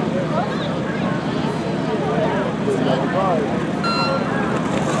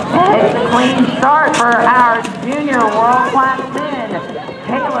 It's a clean start for our junior world-class men.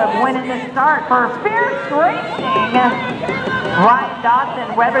 Caleb winning the start for Fierce Racing. Ryan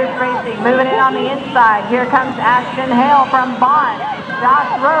Dawson, Weber's Racing, moving in on the inside. Here comes Ashton Hale from Bond.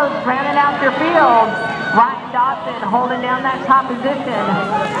 Josh Rhodes rounding out your field. Ryan Dawson holding down that top position.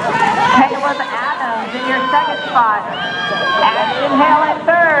 Caleb Adams in your second spot. Ashton Hale in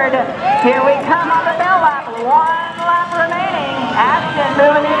third. Here we come on the bell lap. 1 lap remaining. Ashton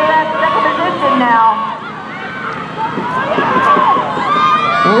moving into that second position now.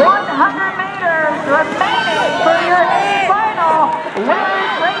 100 meters remaining for your final.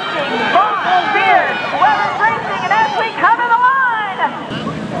 Weber's Racing, Bond, Fierce, Weber's Racing, and as we come to the line.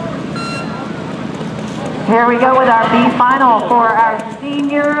 Here we go with our B final for our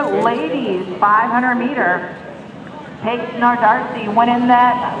senior ladies 500 meter. Paige Darcy winning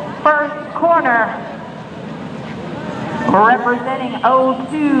that first corner. Representing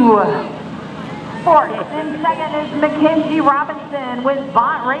 02 Sports. In second is Mackenzie Robinson with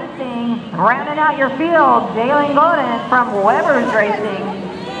Bont Racing. Rounding out your field, Jalen Golden from Weber's Racing.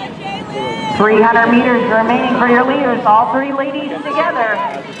 300 meters remaining for your leaders, all three ladies together.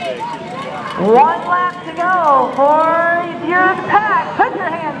 1 lap to go for your pack. Put your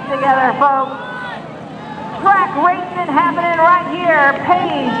hands together, folks. Track racing happening right here.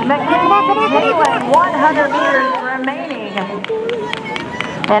 Paige, Mackenzie, Jalen, 100 meters remaining.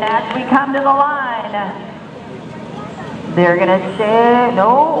 And as we come to the line, they're going to say,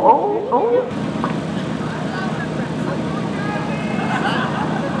 no,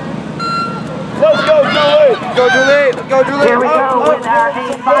 Let's go, Julie. Here we go with our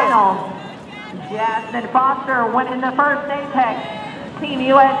A final. Jasmine Foster winning the first Apex. Team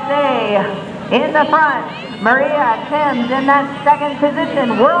USA in the front. Maria Timms in that second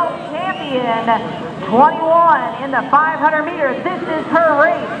position. World champion, 21 in the 500 meters. This is her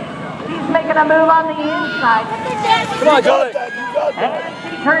race. She's making a move on the inside. Come on, Julie. And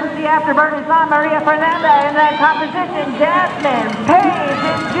she turns the afterburners on. Maria Fernanda in that top position. Jasmine, Paige,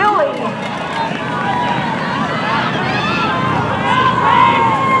 and Julie.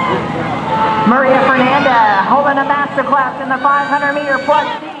 Maria Fernanda holding a masterclass in the 500 meter plus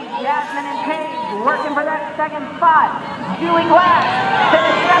C. Jasmine and Paige working for that second spot. Julie Glass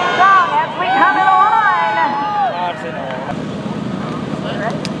finishing up strong as we come to the line.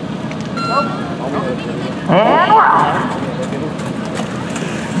 And we're off.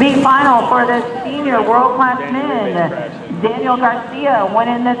 B final for the senior world-class men. Daniel Garcia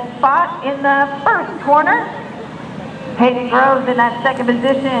winning the spot in the first corner. Hayden Groves in that second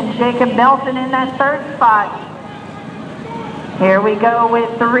position. Jacob Milton in that third spot. Here we go with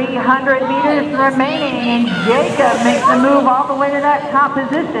 300 meters remaining, and Jacob makes the move all the way to that top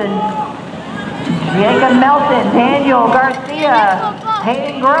position. Jacob Milton, Daniel Garcia,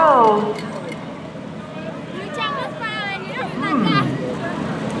 Hayden Groves.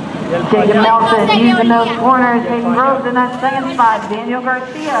 Jacob Milton using those corners. Hayden Groves in that second spot. Daniel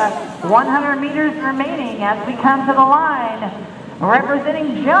Garcia, 100 meters remaining as we come to the line.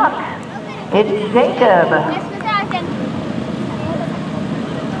 Representing Junk, it's Jacob.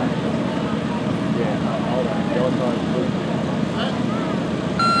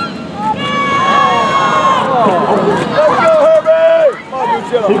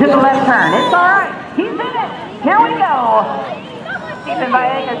 He took a left turn. It's all right. He's in it. Here we go. Stephen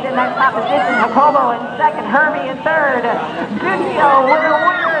Villegas in that top position. Jacobo in second. Herbie in third. Duccio with a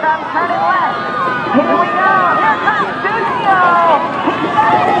weird on turning left. Here we go. Here comes Duccio. He's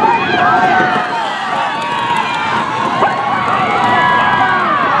got it.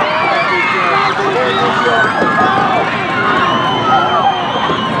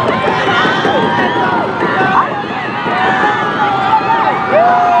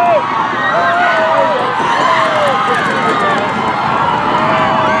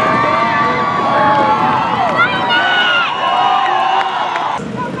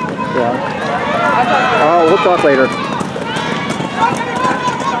 Oh, we'll talk later.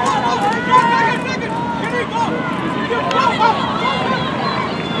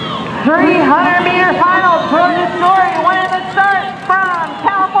 300-meter final. Trojan Story winning the start from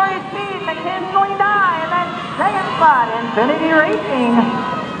California Speed, McKinley Nye in that second spot. Infinity Racing.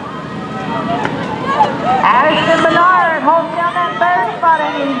 Addison Menard holds down that third spot,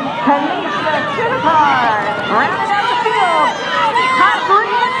 and Kanisha Sudapar rounding out the field. Top three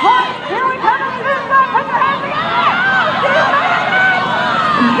in points. Here we come. This side. Put your hands together.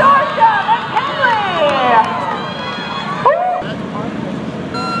 Georgia McKinley.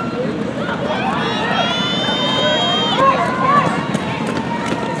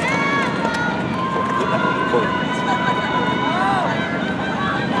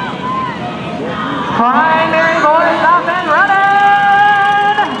 Primary boys up and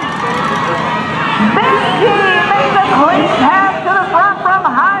running. Vinci makes a quick pass to the front from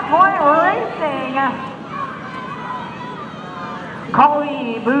High Point Racing.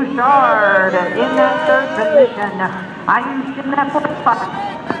 Colby Bouchard in that third position. Ayush in that fourth spot.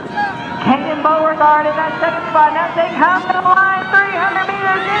 Kenyon Beauregard in that second spot. As they come to the line, 300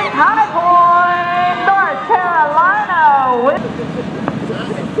 meters in High Point, North Carolina.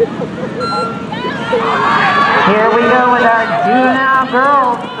 Here we go with our juvenile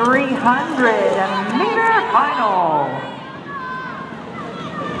girls 300-meter final.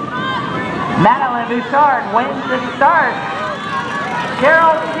 Madeline Bouchard wins the start.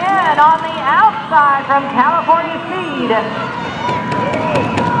 Cheryl Chin on the outside from California Speed.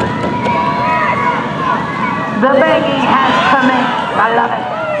 The banging has commenced. I love it.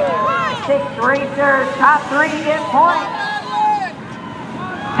 6 racers, top 3 get points.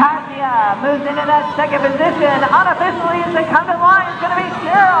 Kasia moves into that second position. Unofficially, as they come to the line, it's going to be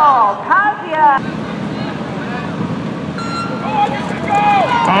Cheryl. Kasia.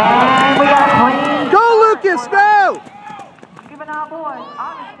 And we got a clean. Go, Lucas, go! Juvenile boys,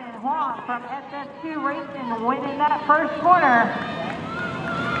 Augustin Huang from SS2 Racing winning that first corner.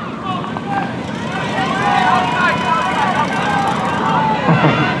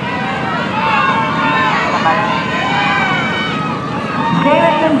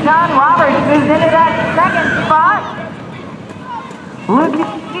 Jameson John Roberts moves into that second spot. Lucas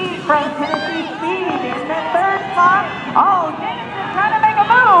Speed from Tennessee Speed in the third spot. Oh, Jameson trying to make a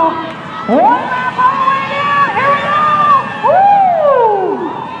move. One lap all the way down. Here we go. Woo!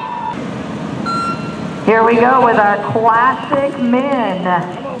 Here we go with our classic men.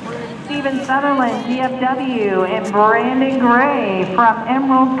 Stephen Sutherland, DFW, and Brandon Gray from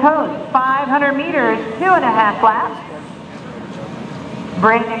Emerald Coast. 500 meters, 2.5 laps.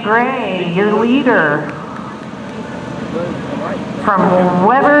 Brandon Gray, your leader. From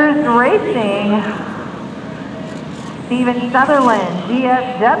Weber's Racing, Stephen Sutherland,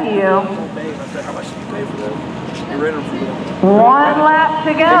 DFW. 1 lap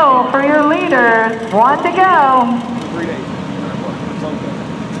to go for your leaders. 1 to go. 3 days.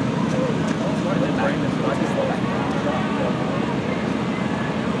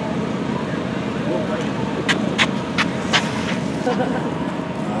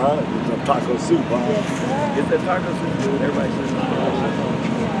 It's a taco soup, huh? Get that taco soup, dude. Everybody says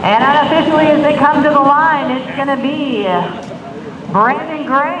And unofficially, as they come to the line, it's going to be Brandon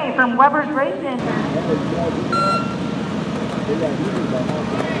Gray from Weber's Racing.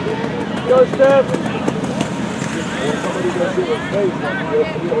 Go, Steph. Somebody go to his face.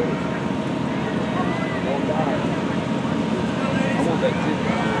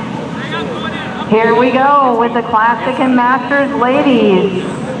 Here we go with the Classic and Masters ladies.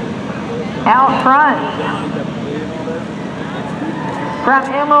 Out front. From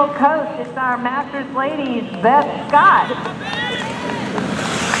Emerald Coast, it's our Masters ladies, Beth Scott.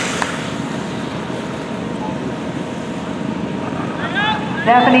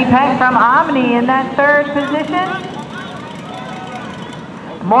 Stephanie Peck from Omni in that third position.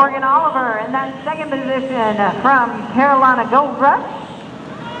 Morgan Oliver in that second position from Carolina Gold Rush.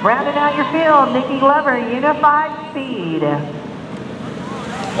 Rounding out your field, Nikki Glover, Unified Speed.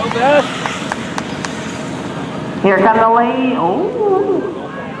 Here come the lady. Oh,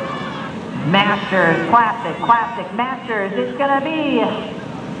 Masters, Classic, Masters. It's going to be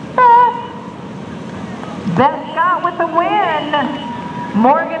Beth Scott with the win.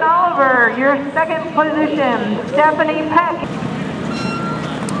 Morgan Oliver, your second position. Stephanie Peck.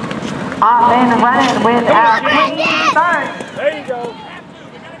 Off and running with our clean start. There you go.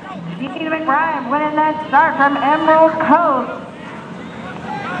 Jeannie McBride winning that start from Emerald Coast.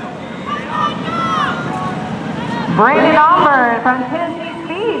 Brandon Auburn from Tennessee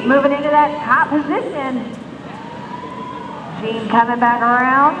Speed moving into that top position. Jean coming back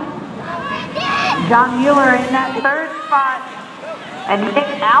around. John Mueller in that third spot. And Nick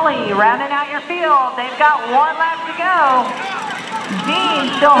Alley rounding out your field. They've got one lap to go. Jean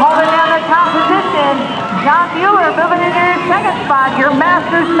still holding down the top position. John Mueller moving into your second spot. Your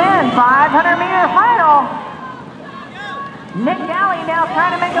Masters men 500-meter final. Nick Alley now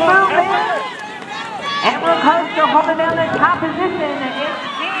trying to make a move in. Emerald Coast still holding down the top position. It's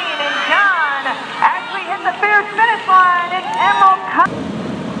Jean and John actually hit the fierce finish line. It's Emerald Coast.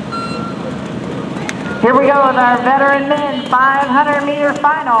 Here we go with our veteran men 500-meter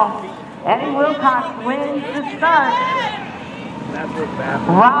final. Eddie Wilcox wins the start.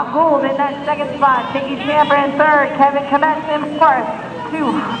 Rob Gould in that second spot. Dickie Champer in third. Kevin Kometz in fourth. 2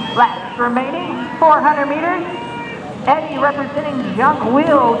 laps remaining. 400 meters. Eddie representing Junk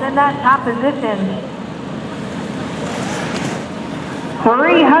Wheels in that top position.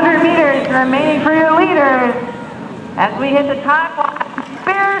 300 meters remaining for your leaders. As we hit the time line,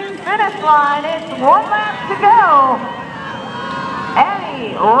 fierce finish line. It's 1 lap to go.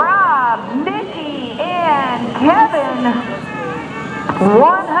 Eddie, Rob, Nikki, and Kevin.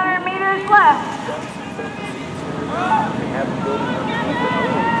 100 meters left.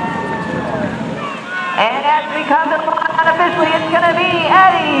 And as we come to the line officially, it's going to be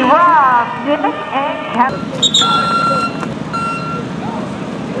Eddie, Rob, Nick, and Kevin.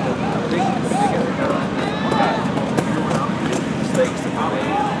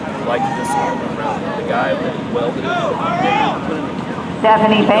 Like this one around the guy that welded it.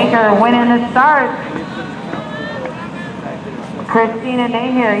 Stephanie Baker winning the start. Christina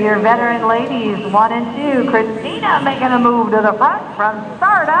Nahier, your veteran ladies, 1 and 2. Christina making a move to the front from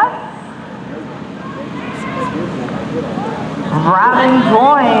Stardust. Robin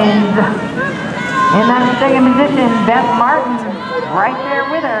joins in that second position. Beth Martin right there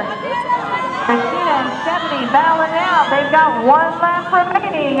with her. Christina and Stephanie battling out. They've got 1 lap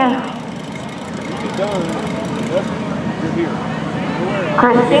remaining.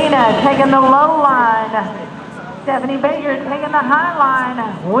 Christina taking the low line. Stephanie Baker taking the high line.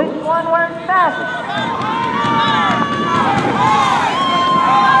 Which one works best?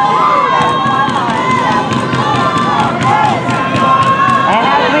 And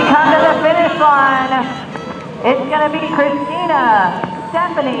as we come to the finish line, it's going to be Christina,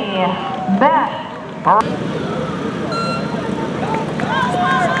 Stephanie, Beth.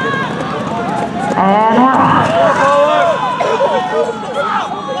 And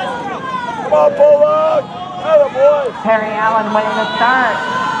come on, Bullock! Perry Allen winning the start.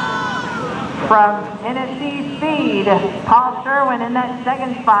 From Tennessee Speed, Paul Sherwin in that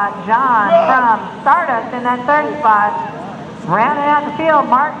second spot. John from Stardust in that third spot. Rounding out the field,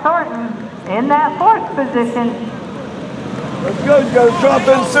 Mark Thornton in that fourth position. Let's go, you gotta drop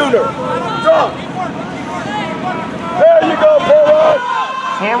in sooner. Drop! There you go, Bullock!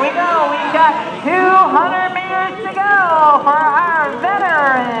 Here we go, we've got 200 meters to go for our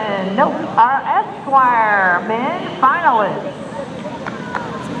veteran, our Esquire men finalists.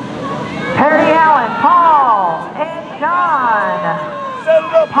 Perry Allen, Paul, and John. Set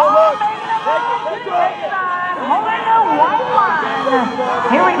it up, Paul Bullock! making a move holding the white line.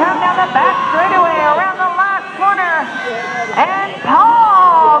 Here we come down the back straightaway around the last corner. And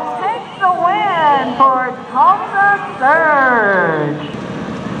Paul takes the win for Tulsa Surge.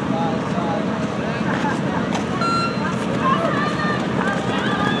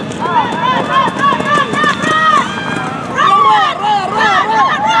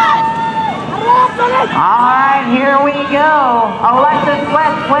 right, here we go. Alexis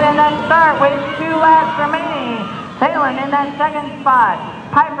West winning that start with 2 laps remaining. Phelan in that second spot.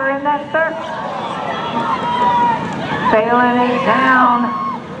 Piper in that third. Phelan is down.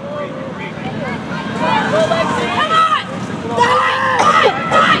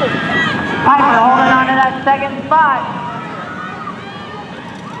 Piper holding on to that second spot.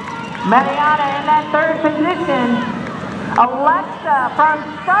 Mariana in that third position. Alexa from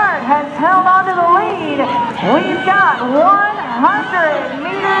start has held on to the lead. We've got 100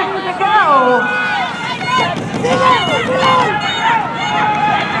 meters to go.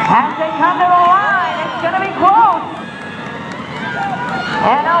 As they come to the line, it's going to be close.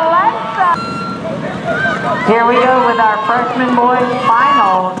 And Alexa. Here we go with our freshman boys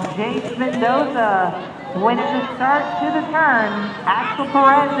final. Jace Mendoza winning the start to the turn. Axel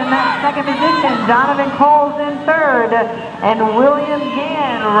Perez in that second position. Donovan Coles in third. And William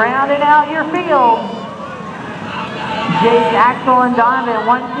Gann rounding out your field. Jace, Axel, and Donovan,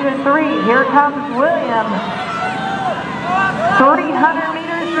 1, 2, and 3. Here comes William. 300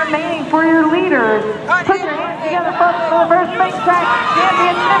 meters remaining for your leaders. Put your hands together, folks, for the first big track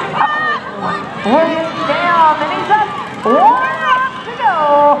championship. William's down, and he's up. 1 lap to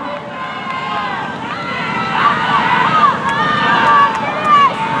go.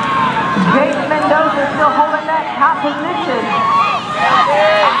 Jace Mendoza still holding that top position.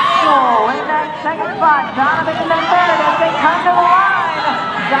 Axel in that second spot. Donovan in that third as they come to the line.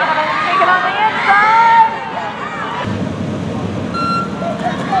 Donovan taking on the inside.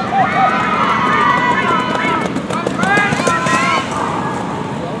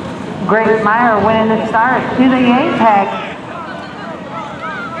 Grace Meyer winning the start to the apex.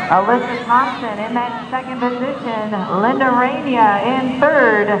 Alyssa Thompson in that second position. Linda Rania in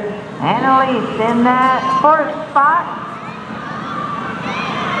third. Annalise in that fourth spot.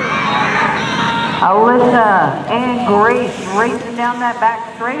 Alyssa and Grace racing down that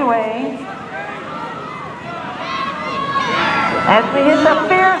back straightaway. As we hit the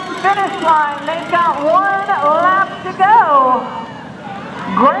fierce finish line, they've got 1 lap to go.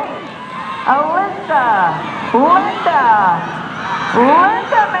 Grace, Alyssa,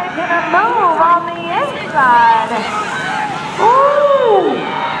 Linda making a move on the inside. Ooh!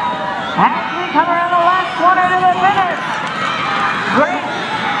 Actually come around the last corner to the finish. Grace.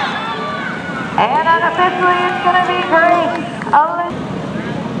 And unofficially it's going to be Grace.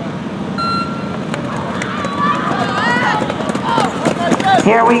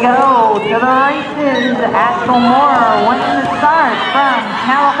 Here we go to the races. Axel Moore winning the start from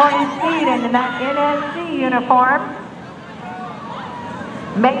California Speed in that NSC uniform.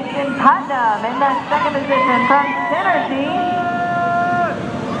 Mason Putnam in that second position from Synergy.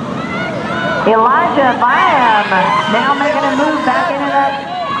 Elijah Byam now making a move back into that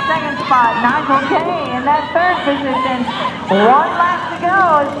second spot. Nigel Kay in that third position. 1 lap to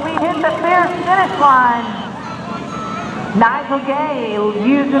go as we hit the fierce finish line. Nigel Gay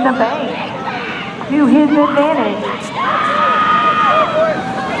using the bank to his advantage.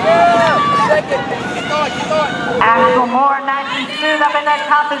 Axel Moore, nice and smooth up in that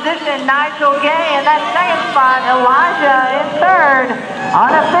top position. Nigel Gay in that second spot. Elijah in third.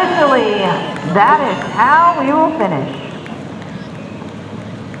 Unofficially, that is how we will finish.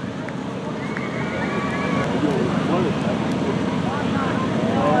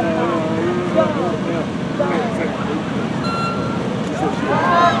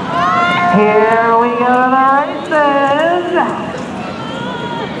 Here we go to the races.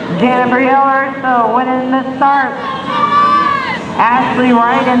 Jennifer Yellerso winning the start. Ashley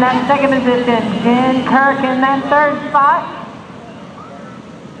Wright in that second position. Jen Kirk in that third spot.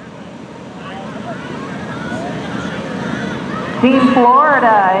 Team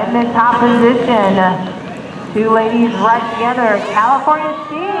Florida in the top position. 2 ladies right together. California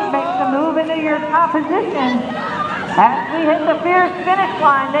Speed makes a move into your top position. As we hit the fierce finish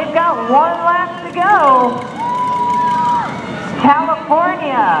line, they've got 1 lap to go.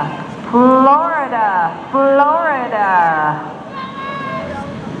 California, Florida.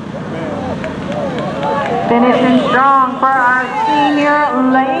 Finishing strong for our senior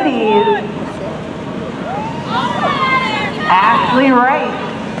ladies. Ashley Wright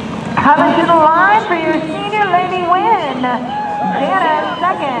coming to the line for your senior lady win. Jana in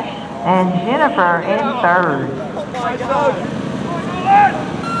second and Jennifer in third.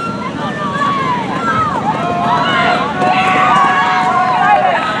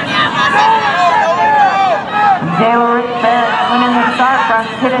 Jayla Rich winning the start from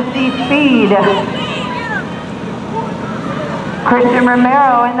Tennessee Speed. Christian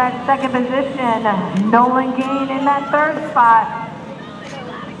Romero in that second position. Nolan Gain in that third spot.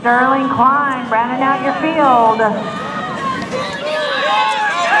 Sterling Klein rounding out your field. As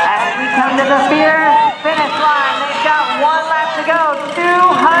we come to the finish line, they've got 1 lap to go,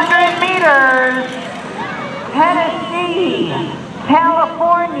 200 meters. Tennessee,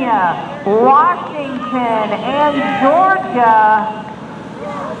 California, Washington, and Georgia.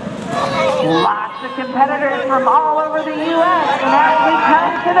 Lots of competitors from all over the U.S. And as we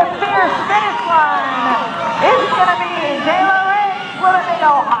come to the finish line, it's going to be J-Lo Riggs with a big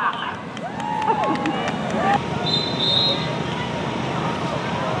old hop.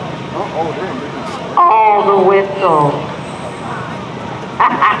 All the whistles.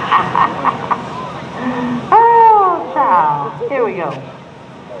 Oh, child. Here we go.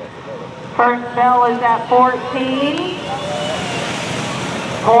 First bell is at 14.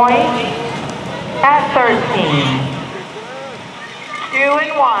 Point at 13. 2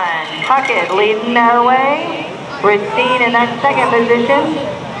 and 1. Puckett leading that way. Racine in that second position.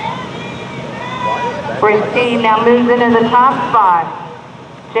 Racine now moves into the top spot.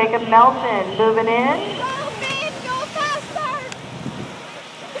 Jacob Milton moving in.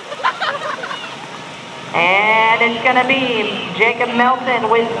 And it's going to be Jacob Milton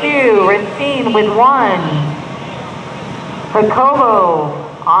with 2. Racine with 1. Jacobo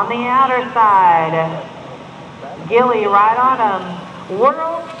on the outer side. Gilly right on him.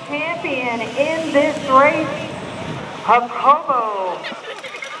 World champion in this race. Jacobo.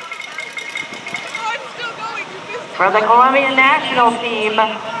 For the Colombian national team,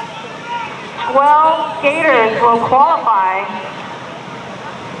 12 skaters will qualify.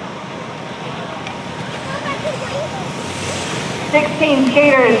 $16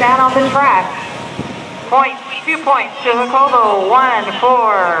 skaters down on the track. 2 points to Jacobo, 1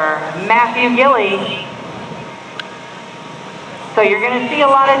 for Matthew Gilly. So you're going to see a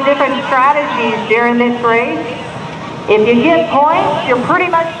lot of different strategies during this race. If you get points, you're pretty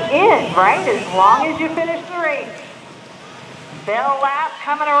much in, right? As long as you finish the race. Bell lap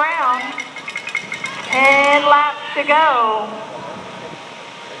coming around. 10 laps to go.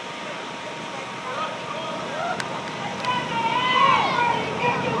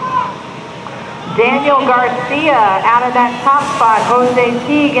 Daniel Garcia out of that top spot. Jose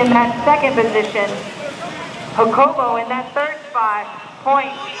Teague in that second position. Jacobo in that third spot.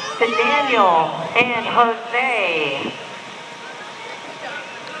 Points to Daniel and Jose.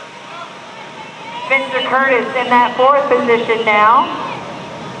 Spencer Curtis in that fourth position now.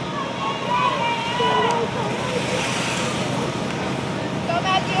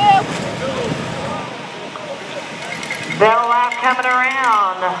 Bell lap coming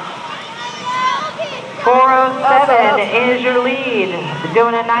around. 4:07 is your lead.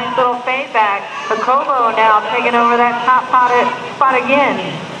 Doing a nice little fade back. Jacobo now taking over that top spot again.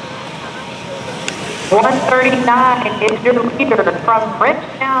 1:39 is your leader from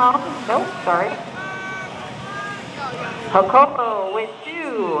Frenchtown. Nope, sorry. Jacobo with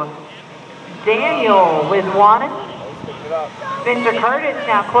 2. Daniel with 1. Spencer Curtis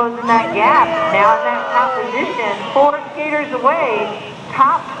now closing that gap. Now in that top position. 4 skaters away.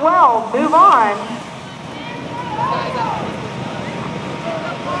 Top 12 move on.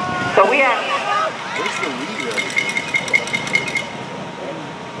 So we have... Where's the leader?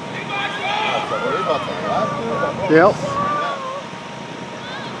 Yep.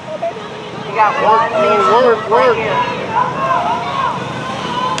 You got 1 leader right here.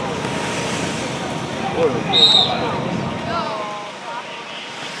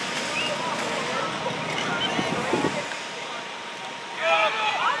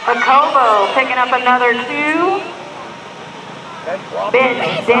 Jacobo picking up another 2.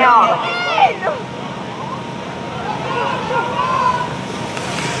 Bench down.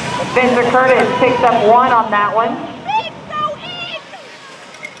 Spencer Curtis picks up 1 on that one.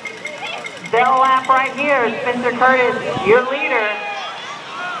 Bell lap right here. Spencer Curtis, your leader.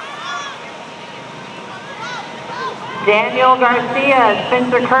 Daniel Garcia,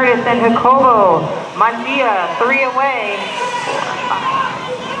 Spencer Curtis, and Jacobo. Mandia, 3 away.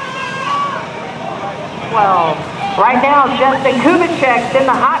 12. Right now, Justin Kubicek's in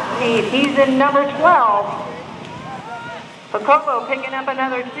the hot seat. He's in number 12. Jacobo picking up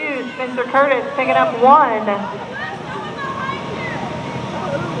another 2. Spencer Curtis picking up 1.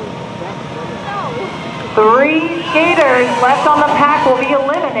 3 skaters left on the pack will be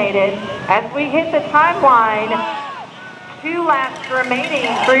eliminated. As we hit the timeline, 2 laps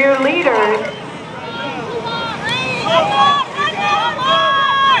remaining for your leaders.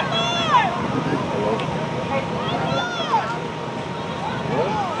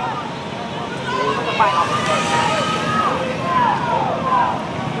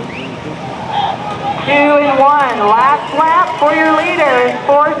 Two and 1. Last lap for your leaders.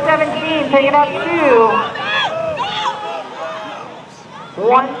 4 picking up 2.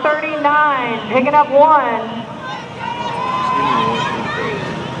 139 picking up 1. 4,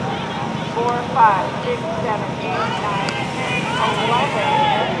 5, 6, 7, 8, 9, 10,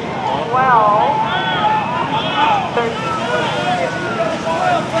 11, 12, 13.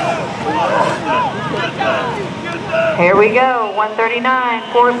 Here we go. 139,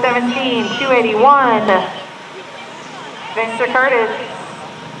 417, 281. Spencer Curtis.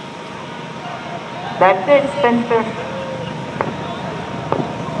 That's it, Spencer.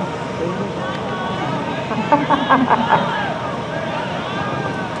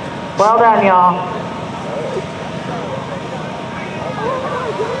 Well done, y'all.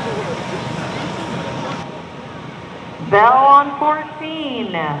 Bell on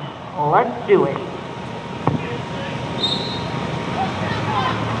 14. Let's do it.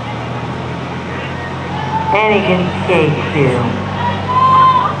 And he can skate too.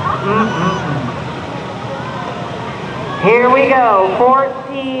 Here we go.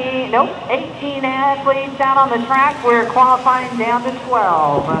 18 athletes out on the track. We're qualifying down to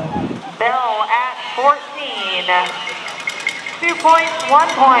 12. Bell at 14. 2 points, 1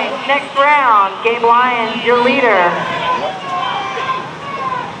 point. Next round, Gabe Lyons, your leader.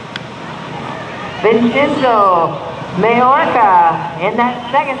 Vincenzo Mayorka in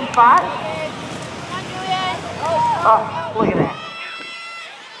that second spot. Oh, look at that.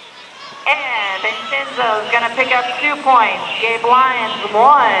 And Vincenzo's going to pick up 2 points. Gabe Lyons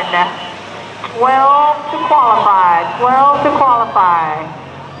 1. 12 to qualify. 12 to qualify.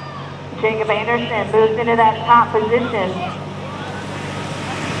 Jacob Anderson moves into that top position.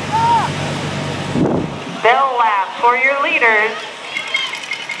 Bell lap for your leaders.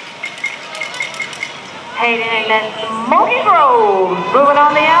 Hayden and Smoky Grove moving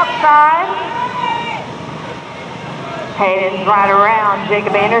on the outside. Hayden's right around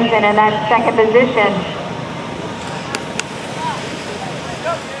Jacob Anderson in that second position.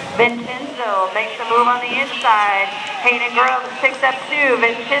 Vincenzo makes a move on the inside. Hayden Groves picks up 2.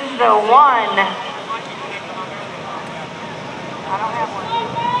 Vincenzo 1. I don't have one.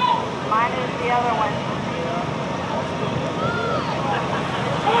 Mine is the other one.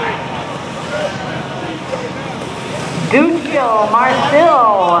 Duccio,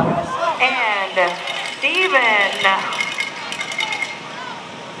 Marcel, and Steven.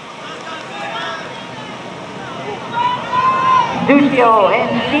 Duccio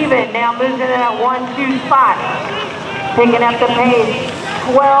and Steven now moves into that 1-2 spot. Picking up the pace.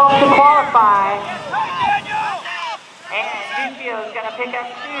 12 to qualify. And Duccio is going to pick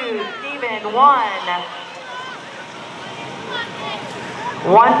up 2. Steven 1.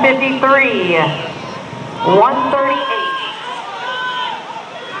 153. 138.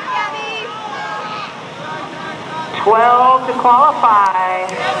 12 to qualify.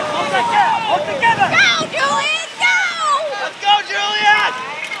 Hold together! Go, Julian, go! Let's go, Julian!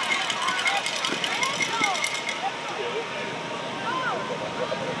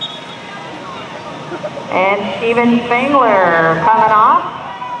 And Steven Spangler coming off.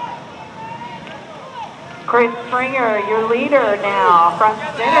 Chris Springer, your leader now from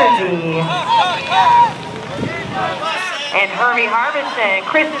Synergy. And Herbie Harbison.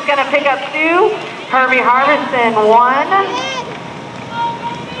 Chris is going to pick up 2. Herbie Harbison 1.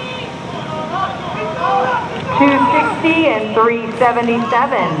 260 and 377.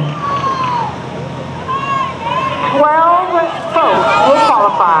 12 folks will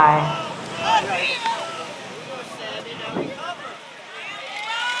qualify.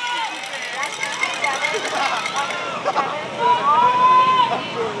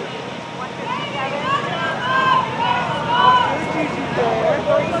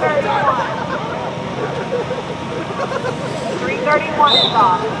 .331 is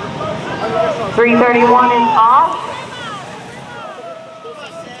off. 331 is off.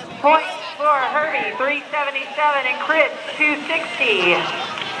 Points for Herbie, 377, and Chris, 260.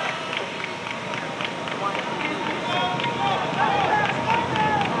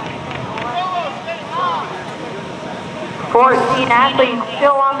 14 athletes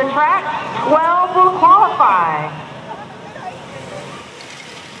still on the track. 12 will qualify.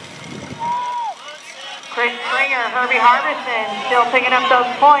 Chris Springer, Herbie Harbison still picking up those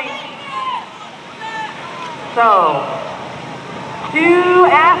points. So, 2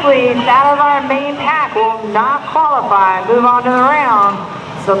 athletes out of our main pack will not qualify, move on to the round.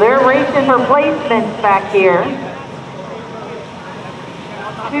 So they're racing for placements back here.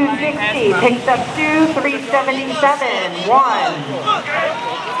 260 picks up 2, 377, 1.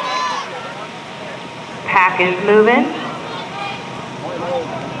 Pack is moving.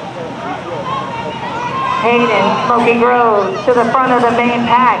 Hayden, Smoky Groves to the front of the main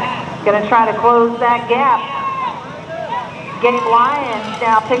pack. Gonna try to close that gap. Gabe Lyons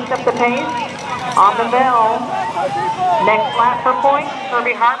now picks up the pace on the bell. Next lap for points,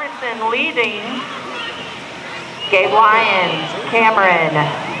 Kirby Harbison leading. Gabe Lyons, Cameron.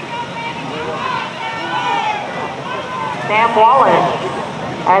 Sam Wallace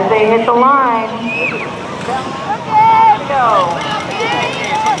as they hit the line. Go.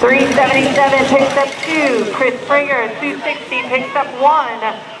 377 picks up 2. Chris Springer, 260 picks up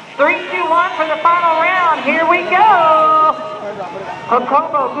 1. 3-2-1 for the final round. Here we go.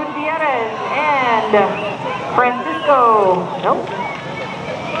 Jacobo Gutierrez and Francisco. Nope.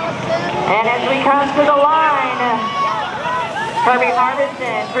 And as we come to the line, Kirby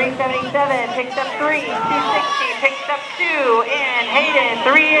Harbison, 377 picks up 3. 260 picks up 2. And Hayden,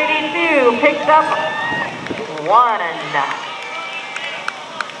 382 picks up 1.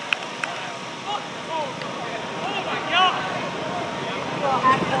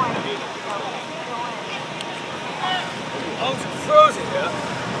 Oh, it's frozen, yeah.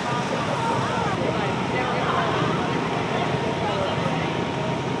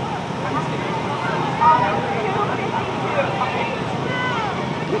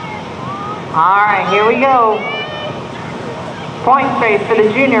 All right, here we go. Point race for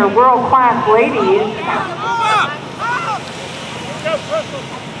the junior world-class ladies.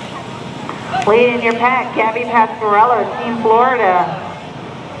 Leading your pack, Gabby Pasquarello, Team Florida.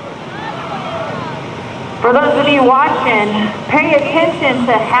 For those of you watching, pay attention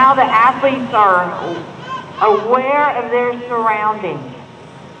to how the athletes are aware of their surroundings.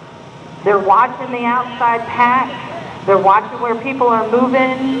 They're watching the outside pack. They're watching where people are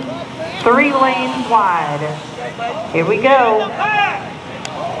moving. 3 lanes wide. Here we go.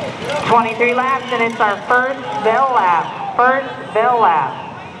 23 laps and it's our first bell lap. First bell lap.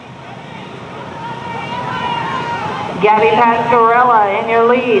 Gabby Pasquarella in your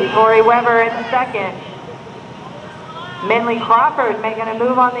lead. Tori Weber in second. Minley Crawford making a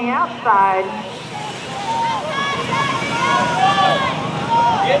move on the outside.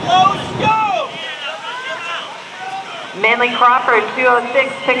 Get low, go! Minley Crawford,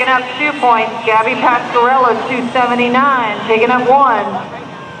 206, picking up 2 points. Gabby Pasquarella, 279, picking up 1.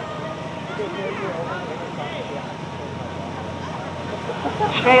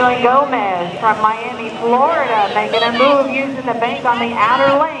 Shaylin Gomez from Miami, Florida, making a move using the bank on the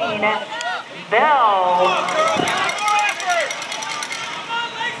outer lane. Bell.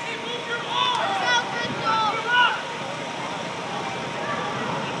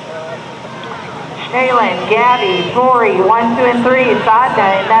 Shaylin, Gabby, Tori, 1, 2, and 3. Sadna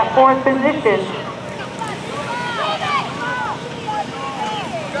in that 4th position.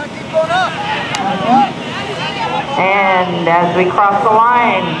 And as we cross the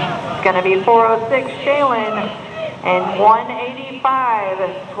line, it's going to be 406 Shaylin and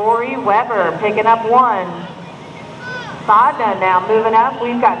 185 Tori Weber picking up 1. Sadna now moving up.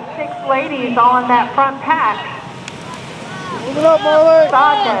 We've got 6 ladies all in that front pack. Move it up, Marley.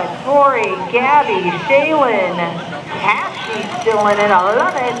 Sadna, Tori, Gabby, Shaylin, Cassie still in it, I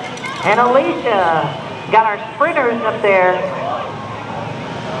love it. And Alicia. Got our sprinters up there.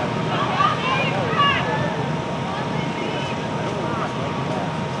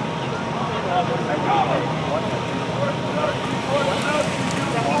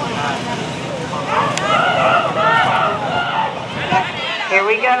 Here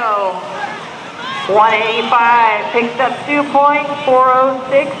we go. 185 picks up 2 points.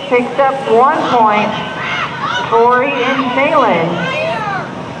 406 picks up 1 point. Tori and Shaylin.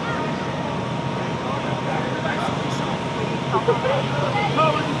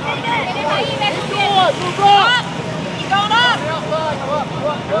 Move up! Keep going up!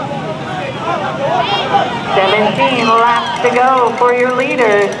 17 laps to go for your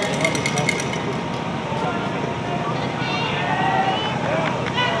leaders.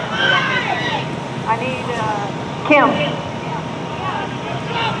 I need Kim.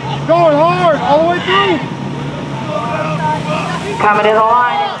 Going hard, all the way through. Coming to the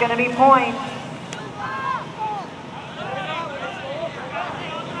line is going to be points.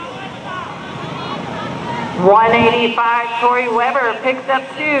 .185 Tori Weber picks up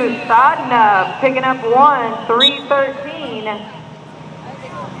 2. Sadna picking up 1. 313.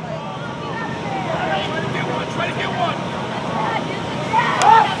 Try to get one.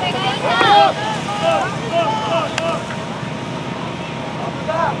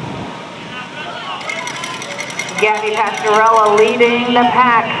 Gabby Pasquarella leading the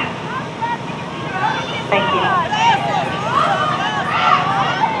pack. Thank you.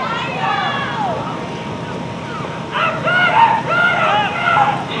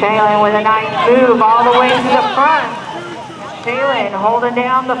 Shaylin with a nice move all the way to the front. Shaylin holding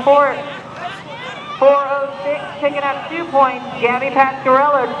down the fort. 406 picking up 2 points. Gabby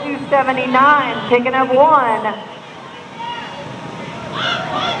Pasquarello, 279, picking up 1.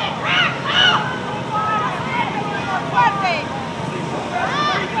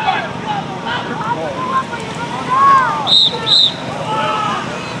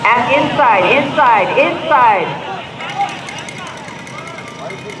 At inside.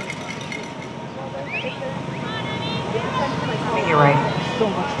 I think you're right.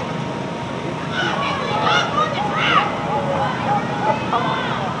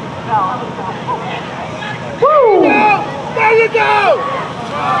 Woo! There you go!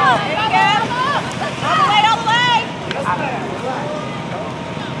 All the way!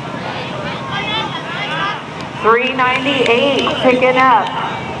 398 picking up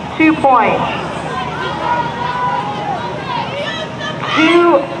 2 points.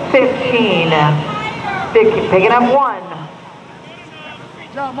 215 picking up 1.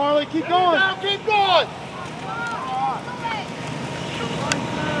 Good job, Marley. Keep going. Keep going.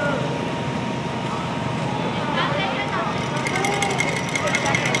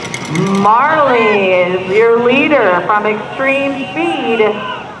 Marley is your leader from Extreme Speed.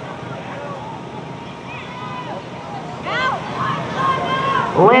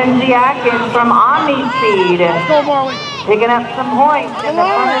 Lindsay Atkins from Omni Speed. Let's go, Marley. Picking up some points in the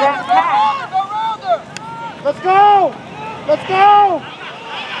front of that pack. Let's go. Let's go.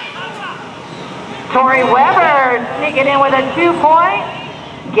 Tori Weber sneaking in with a 2 point.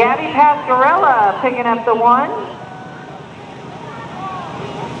 Gabby Pasquarella picking up the 1.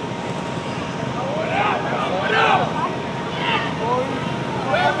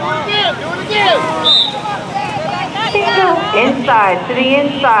 Do it again. Inside, to the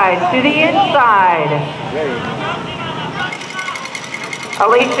inside, to the inside.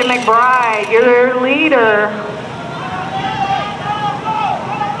 Alicia McBride, your leader.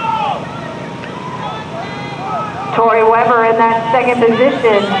 Tori Weber in that second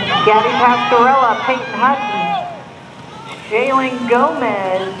position. Gabby Pasquarella, Peyton Hutton. Shaylin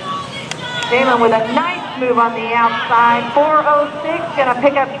Gomez. Shaylin with a nice move on the outside. 406 gonna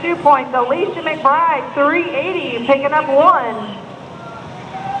pick up 2 points. Alicia McBride, 380, picking up 1.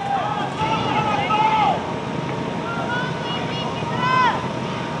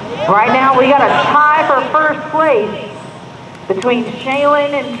 Right now we got a tie for first place between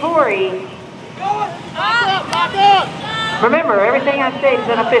Shaylin and Tori. Remember, everything I say is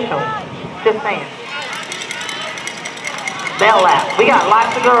unofficial. Just saying. Bell lap. We got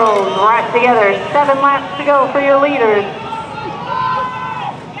lots of girls right together. 7 laps to go for your leaders.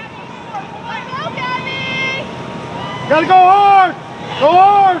 Gotta go hard. Go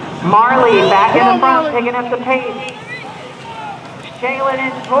hard. Marley back in the front, Marley. picking up the pace. Shaylin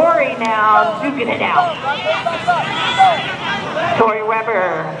and Tori now duking it out. Tori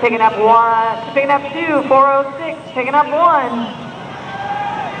Weber picking up 1, picking up 2, 406, picking up 1.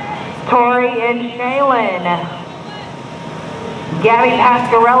 Tori and Shaylin. Gabby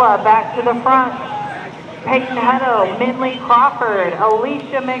Pasquarella back to the front. Peyton Hutto, Minley Crawford,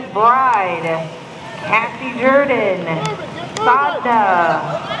 Alicia McBride, Cassie Jordan, Sadna,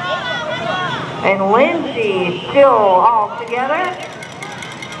 and Lindsay still all together.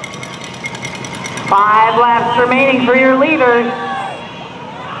 5 laps remaining for your leaders.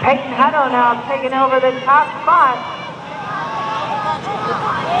 Peyton Hutto now taking over the top spot.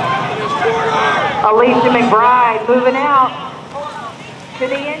 Alicia McBride moving out. To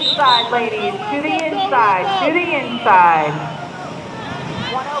the inside, ladies. To the inside. To the inside.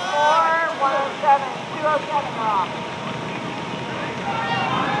 104, 107, 207 off.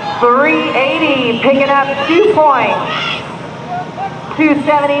 380 picking up 2 points.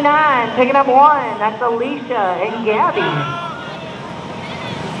 279 picking up 1. That's Alicia and Gabby.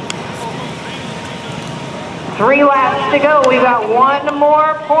 3 laps to go. We've got 1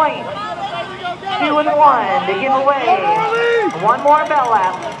 more point. 2 and 1 to give away. 1 more bell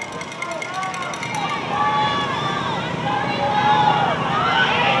lap.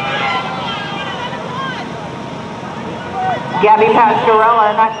 Gabby Pasquarella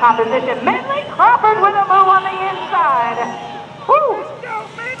in that top position. Minley Crawford with a move on the inside. Woo!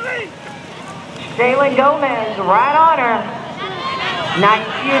 Shaylin Gomez right on her. Nice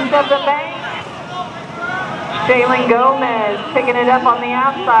use of the bank. Shaylin Gomez picking it up on the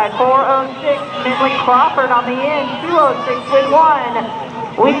outside. 406. Minley Crawford on the in. 206 with 1.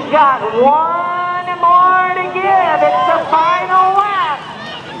 We've got 1 more to give. It's the final lap.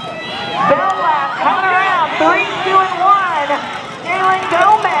 Bell lap coming around. 3, 2, and 1. Shaylin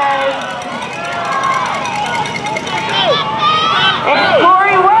Gomez. And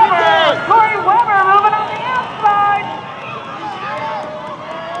Tori Weber. Tori Weber moving on the outside.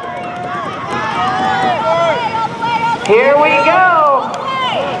 Here we go.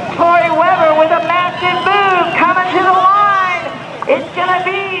 Tori Weber with a massive move coming to the line. It's going to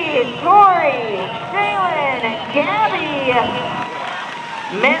be Tori, Jalen, Gabby,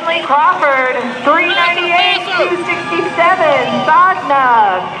 Mentley Crawford, 398, 267,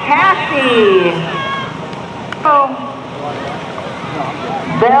 Sadna, Cassie.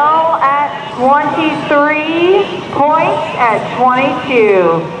 Bell at 23, points at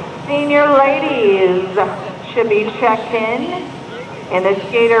 22. Senior ladies should be checked in the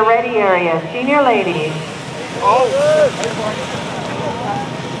skater ready area. Senior ladies.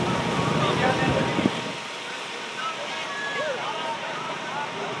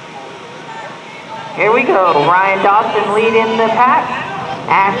 Here we go. Ryan Dawson leading the pack.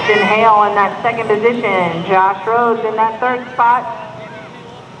 Ashton Hale in that second position. Josh Rhodes in that third spot.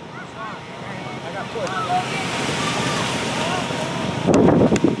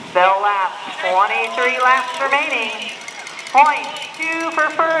 Bell lap, 23 laps remaining. Points, 2 for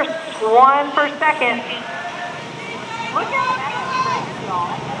first, 1 for second. Look out,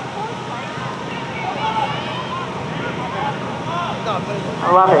 I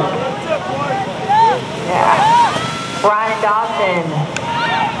love it. Yeah. Brian Dawson,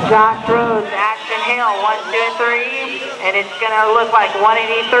 Josh Rhodes, Ashton Hale, 1, 2, and 3. And it's going to look like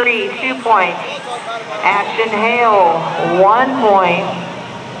 183, 2 points. Ashton Hale, 1 point,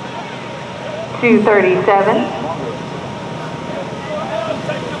 237.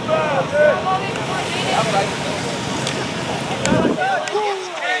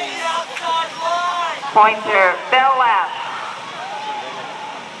 Pointer, bell lap.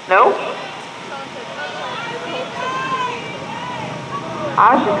 Nope.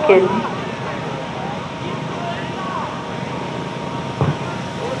 I was just kidding.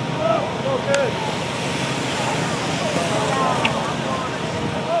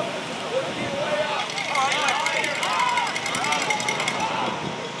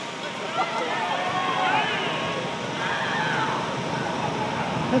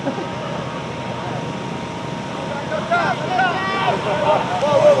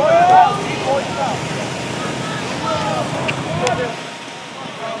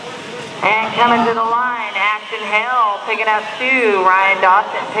 And coming to the line, Ashton Hale picking up 2, Ryan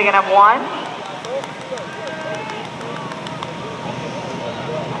Dawson picking up 1.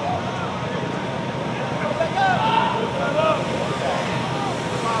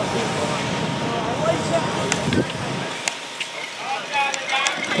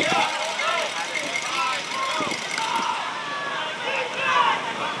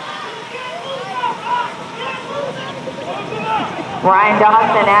 Ryan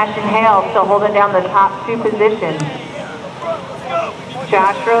Dawson, Ashton Hale still holding down the top 2 positions.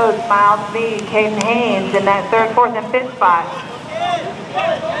 Josh Rhodes, Miles Mead, Caden Haynes in that 3rd, 4th, and 5th spot.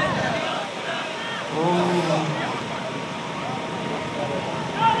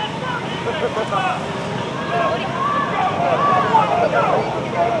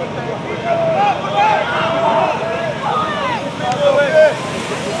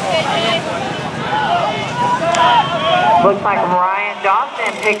 Looks like Ryan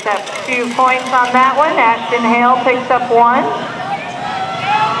Dawson picks up 2 points on that one. Ashton Hale picks up 1.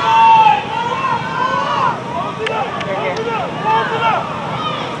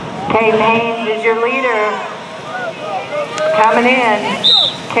 Caden Haynes is your leader. Coming in.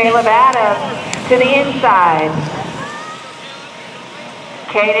 Caleb Adams to the inside.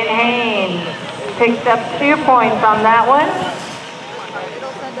 Caden Haynes picks up 2 points on that one.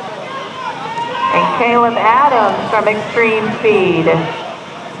 And Caleb Adams from Extreme Speed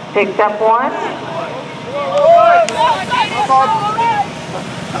picks up 1.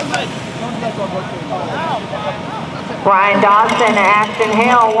 Brian Dawson, Ashton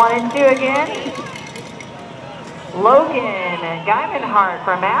Hale, 1 and 2 again. Logan Guymanhart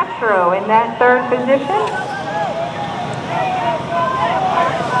from Astro in that 3rd position.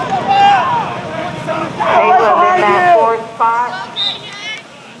 Caleb in that 4th spot.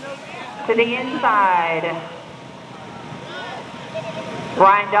 To the inside.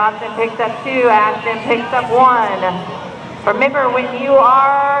 Ryan Dawson picks up 2, Ashton picks up 1. Remember, when you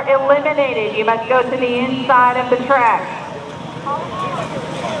are eliminated, you must go to the inside of the track.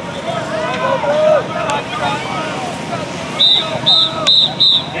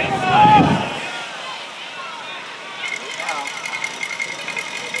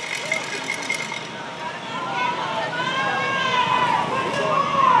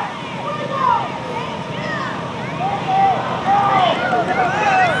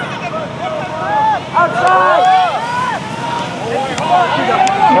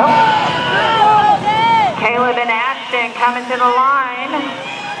 Caleb and Ashton coming to the line.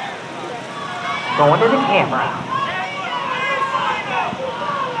 Going to the camera.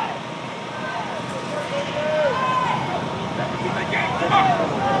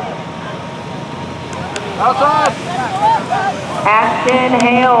 Outside. Ashton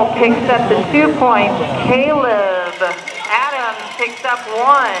Hale picks up the 2 points. Caleb Adams picks up 1.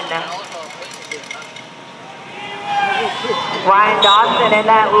 Ryan Dawson in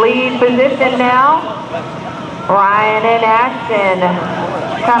that lead position now. Ryan and Ashton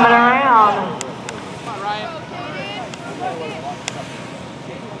coming around.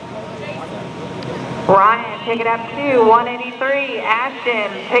 Ryan picking up 2, 183.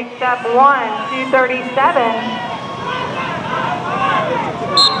 Ashton picks up 1, 237.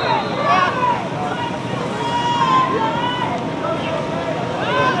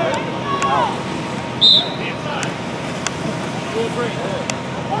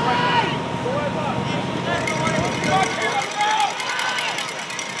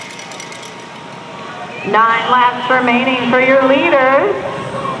 Nine laps remaining for your leaders.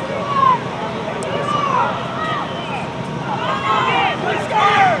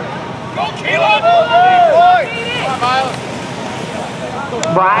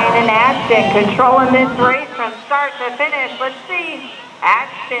 Brian and Ashton controlling this race from start to finish. Let's see.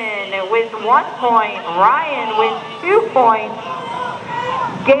 Ashton with 1 point. Ryan with 2 points.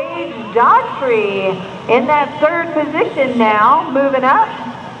 Gage Daughtry in that 3rd position now, moving up.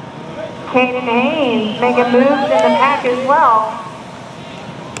 Caden Haynes making moves in the pack as well.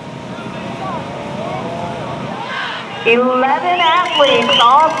 11 athletes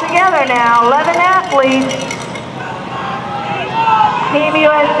all together now, 11 athletes. Team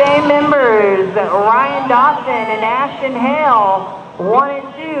USA members, Ryan Dawson and Ashton Hale, 1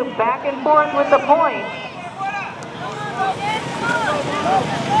 and 2, back and forth with the points.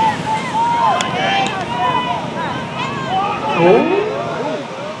 Ooh.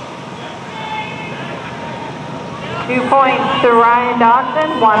 2 points to Ryan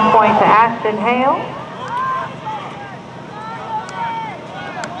Dawson, 1 point to Ashton Hale.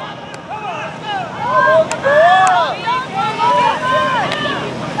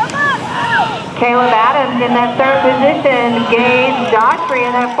 Caleb Adams in that 3rd position, Gage Daughtry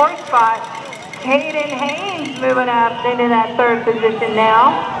in that 4th spot. Caden Haynes moving up into that 3rd position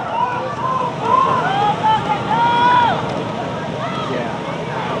now.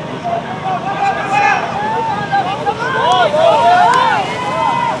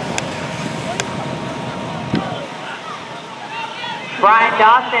 Brian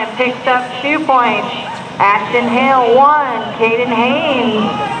Dawson picks up 2 points. Ashton Hale 1. Caden Haynes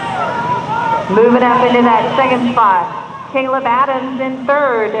moving up into that 2nd spot. Caleb Adams in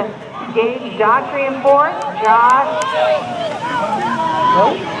 3rd. Gage Daughtry in 4th. Josh.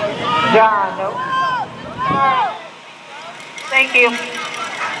 Nope. John. Nope. Thank you.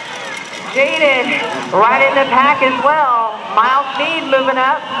 Jaden right in the pack as well. Miles Mead moving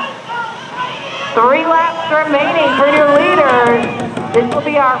up. 3 laps remaining for your leaders. This will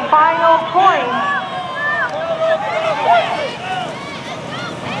be our final point.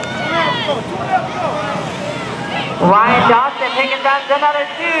 Ryan Dawson picking up another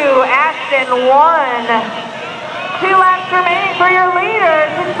 2. Ashton 1. 2 laps remaining for your leaders.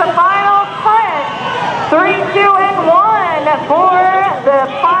 It's the final sprint. 3, 2, and 1 for the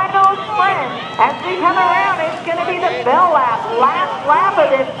final sprint. As we come around, it's going to be the bell lap. Last lap of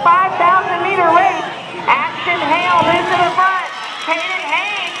this 5,000-meter race. Ashton Hale moves to the front. Caden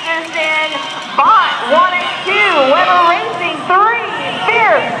Haynes is in. Bott 1 and 2. Weber Racing 3.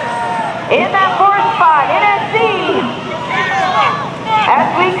 Fierce in that 4th spot. NSC. As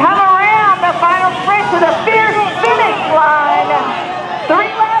we come around the final sprint to the Fierce finish line. 3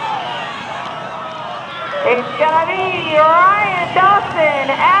 laps. It's going to be Ryan Dawson,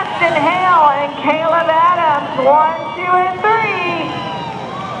 Ashton Hale, and Caleb Adams. 1, 2, and 3.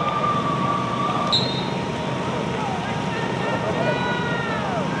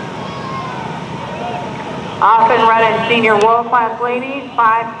 Off and running senior world-class ladies,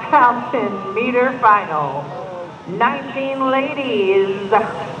 5,000-meter final. 19 ladies.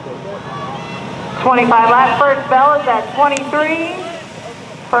 25 laps. First bell is at 23.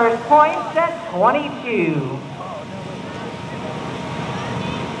 First points at 22.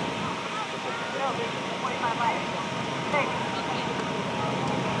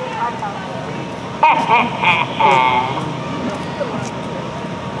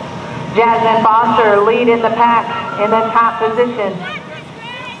 Jasmine Foster lead in the pack in the top position.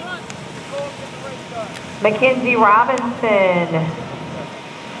 Mackenzie Robinson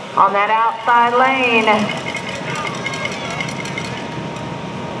on that outside lane.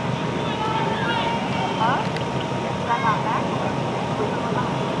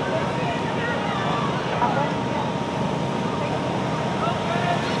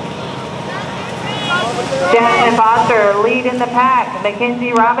 Jasmine Foster lead in the pack.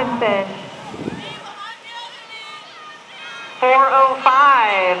 Mackenzie Robinson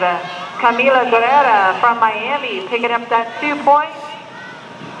 4:05. Camila Guerrera from Miami picking up that 2 points.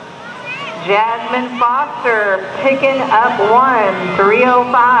 Jasmine Foster picking up 1,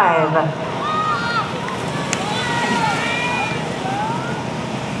 3:05.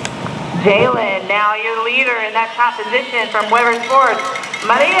 Jalen, now your leader in that top position from Weber Sports.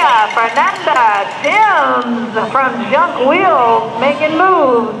 Maria Fernanda Sims from Junk Wheels making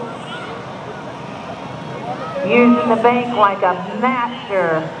moves. Using the bank like a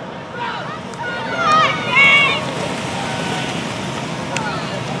master.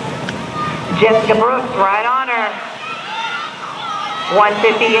 Jessica Brooks right on her.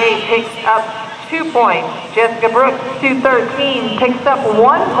 158 picks up 2 points. Jessica Brooks, 213, picks up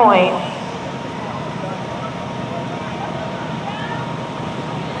 1 point.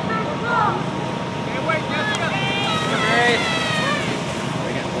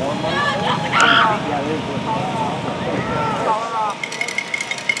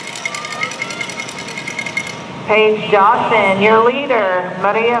 Paige Dawson, your leader.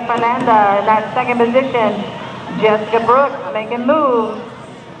 Maria Fernanda in that second position. Jessica Brooks making moves.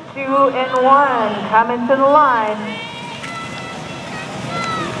 2 and 1 coming to the line.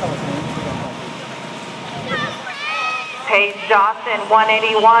 Paige Dawson,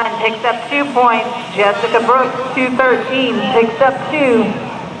 181, picks up 2 points. Jessica Brooks, 213, picks up 2.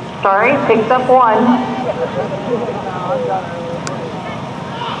 Sorry, picks up 1.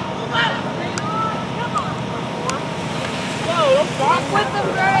 With them,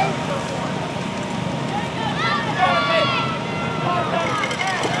 Grace.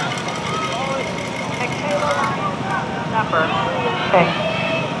 Number.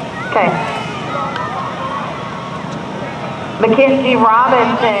 Okay. Mackenzie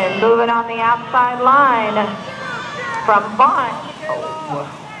Robinson moving on the outside line from Vaughn.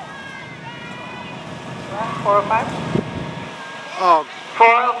 405. Oh.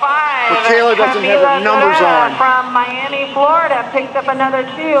 405. Michaela doesn't have her numbers on. From Miami, Florida, picks up another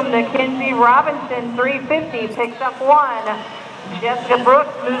 2. Mackenzie Robinson, 350, picks up 1. Jessica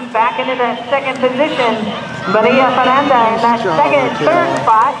Brooks moves back into that second position. Maria Fernanda in that third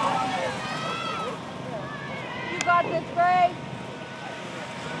spot. You got this, Grace.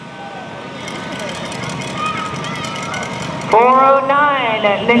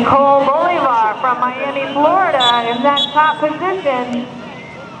 409, Nicole Bolivar from Miami, Florida in that top position.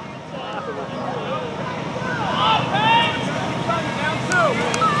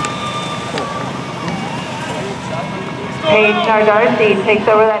 Paige Nardarcy takes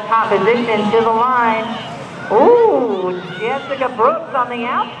over that top position to the line. Ooh, Jessica Brooks on the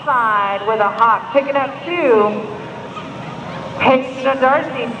outside with a hawk picking up 2. Paige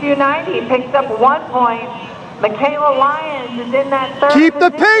Nardarcy, 290, picks up 1 point. Michaela Lyons is in that third Keep the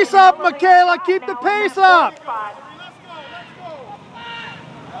position. pace up, Michaela. Keep the pace up.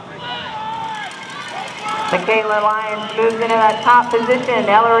 Michaela Lyons moves into that top position.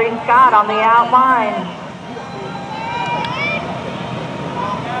 Ellery Scott on the outline.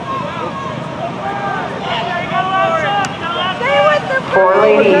 Four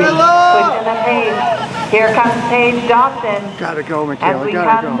ladies pushing the pace. Here comes Paige Dawson. Gotta go, Michaela. As we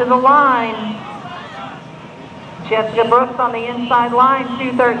Gotta come go. to the line. Jessica Brooks on the inside line,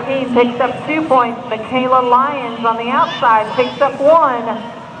 213, picks up 2 points. Michaela Lyons on the outside, picks up 1.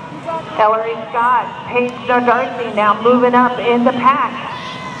 Ellery Scott, Paige Nardarcy now moving up in the pack.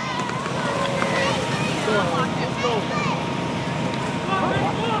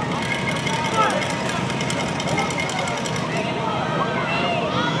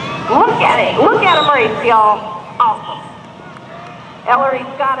 Look at him race, y'all. Awesome. Ellery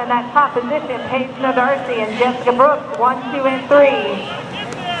Scott in that top position, Paige Nardarcy and Jessica Brooks, 1, 2, and 3.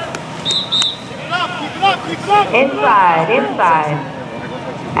 Inside.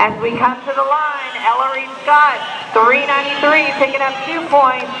 As we come to the line, Ellery Scott, 393, picking up 2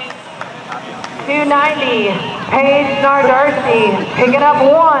 points. 290, Paige Nardarcy, picking up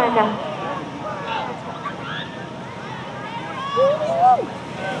 1.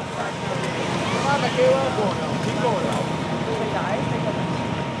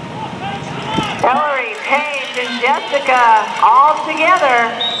 Ellery, Paige, and Jessica all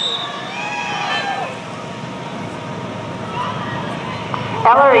together.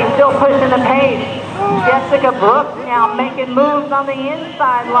 Ellery still pushing the pace. Jessica Brooks now making moves on the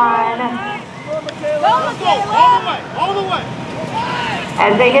inside line. All the way.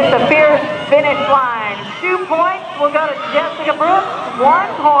 As they hit the fierce finish line. 2 points will go to Jessica Brooks.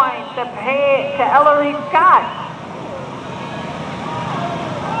 1 point to Ellery Scott.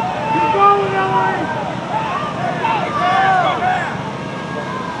 Keep going, Ellery.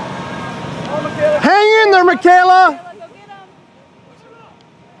 Hang in there, Michaela.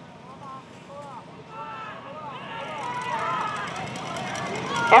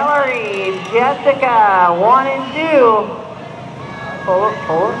 Sorry, Jessica, 1 and 2. Pull it,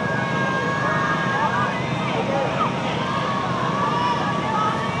 pull it.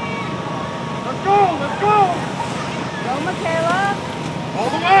 Let's go, let's go. Go, Michaela. All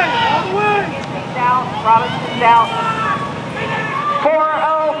the way, all the way. He's out, Robinson's out.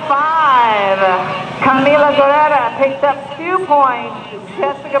 4:05. Camila Guerrera picks up 2 points.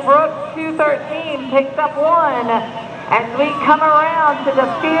 Jessica Brooks, 2:13, picks up 1. As we come around to the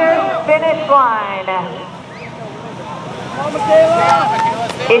fierce finish line.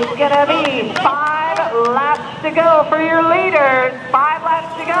 It's gonna be 5 laps to go for your leaders. 5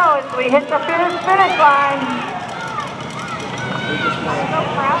 laps to go as we hit the fierce finish line. So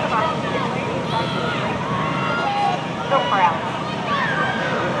proud of us. So proud.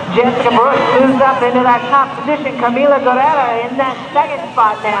 Jessica Brooks moves up into that top position. Camila Guerrera in that second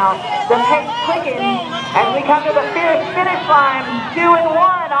spot now. The pace clicking as we come to the fierce finish line. 2 and 1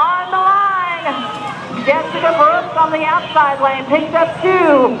 on the line. Jessica Brooks on the outside lane picks up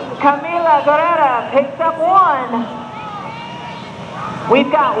 2. Camila Guerrera picks up 1.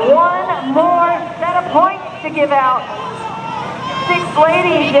 We've got 1 more set of points to give out. 6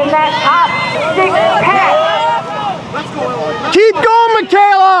 ladies in that top 6 pack. Keep going,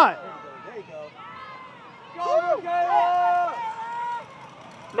 Michaela!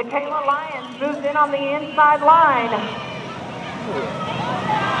 Michaela Lyons moves in on the inside line.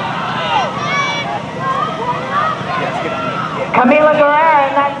 Camila Guerrera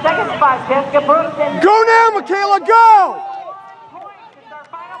in that second spot. Jessica Brooks in. Go now, Michaela, go! Points. It's our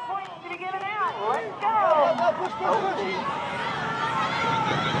final points to be given out. Let's go.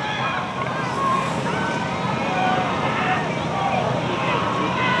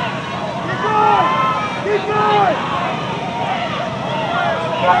 Keep going!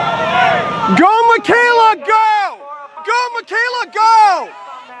 Go, Michaela, go! Go, Michaela, go!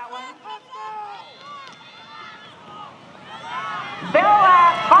 Bell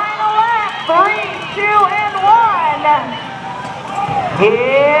lap, final lap, 3, 2, and 1.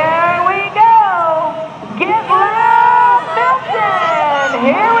 Here we go. Get loud, Milton.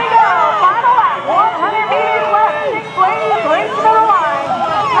 Here we go. Final lap, 100 meters left. 6 ladies racing to the line.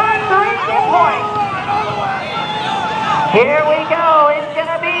 Top 3 get points. Here we go. It's going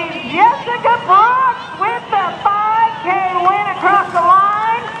to be Jessica Brooks with the 5K win across the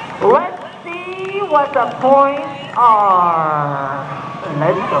line. Let's see what the points are.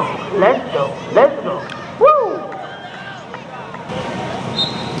 Let's go. Let's go. Let's go. Woo!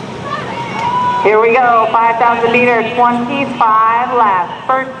 Here we go. 5,000 meters, 25 laps.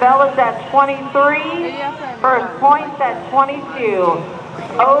 First bell is at 23. First points at 22.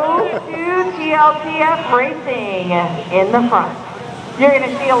 O2 TLTF Racing in the front. You're going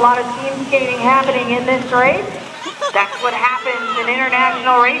to see a lot of team skating happening in this race. That's what happens in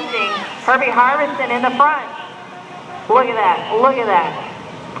international racing. Herbie Harvison in the front. Look at that. Look at that.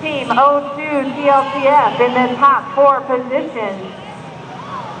 Team O2 TLTF in the top 4 positions.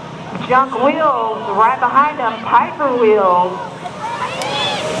 Junk Wheels right behind them. Piper Wheels.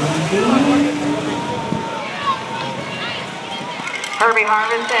 Herbie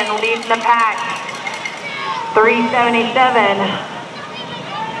Harvison leads the pack. 377.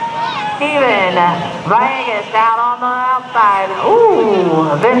 Steven Villegas out on the outside.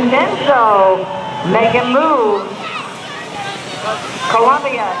 Ooh, Vincenzo making moves.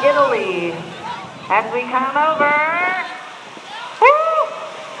 Colombia, Italy. As we come over. Woo!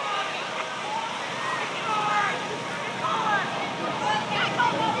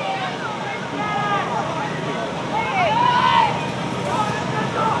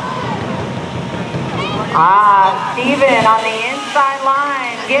 Steven on the inside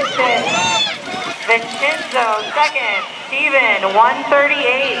line gets it. Vincenzo second. Steven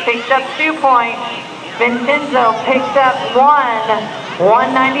 138 picks up 2 points. Vincenzo picks up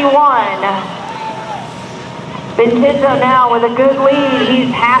 191. Vincenzo now with a good lead. He's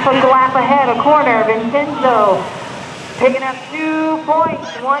half a lap ahead, a corner. Vincenzo picking up 2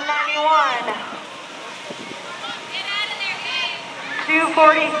 points, 191.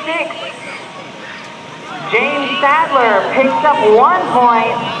 246. James Sadler picks up 1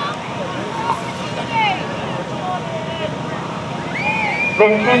 point.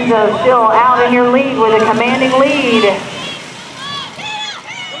 Vincenzo still out in your lead with a commanding lead.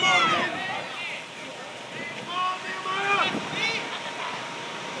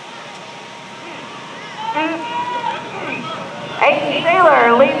 Aiden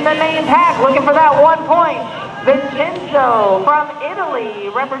Saylor leading the main pack, looking for that 1 point. Vincenzo from Italy,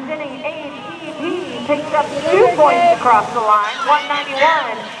 representing ATP, picks up 2 points across the line,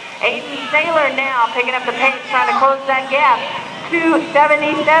 191. Aiden Saylor now picking up the pace, trying to close that gap.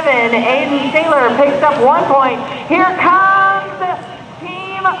 42-77. Aiden Taylor picks up 1 point. Here comes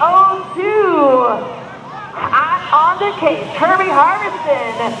Team 02. On the case, Herbie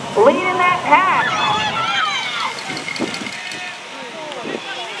Harbison leading that pack.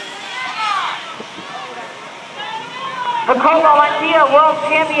 Jacobo Mantia, world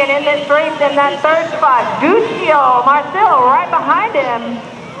champion in this race in that third spot. Guccio Marcel right behind him.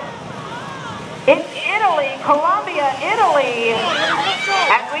 It's Italy, Colombia, Italy.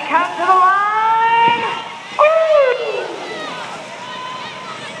 As we come to the line. Woo!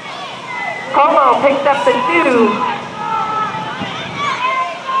 Como picks up the 2.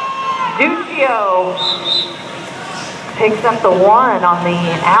 Guccio picks up the 1 on the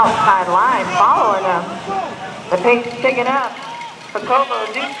outside line, following him. The pace is picking up. Jacobo,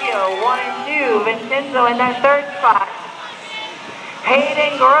 Duccio, 1 and 2. Vincenzo in that third spot.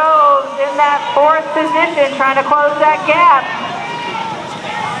 Hayden Groves in that 4th position, trying to close that gap.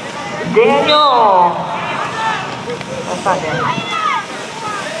 Daniel. That's not Daniel.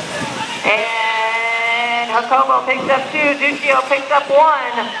 And Jacobo picks up 2. Duccio picks up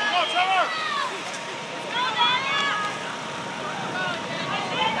 1.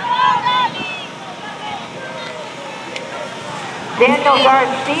 Daniel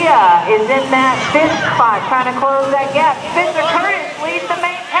Garcia is in that 5th spot, trying to close that gap. Spencer Curtis leads the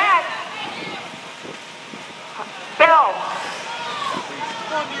main pack. Bell.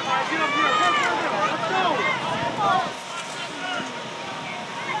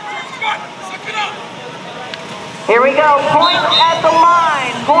 Here we go. Points at the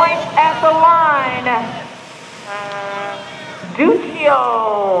line. Points at the line.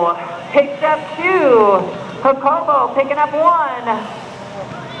 Duccio picks up 2. Jacobo picking up 1. Come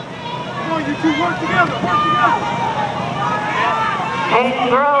on, you two work together, work together.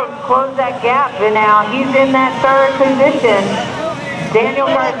 Hayden Groves closed that gap, and now he's in that 3rd position. Daniel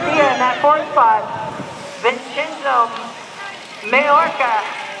Garcia in that 4th spot. Vincenzo Mayorga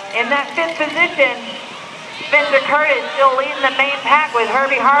in that 5th position. Spencer Curtis still leading the main pack with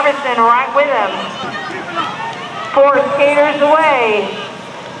Herbie Harbison right with him. 4 skaters away.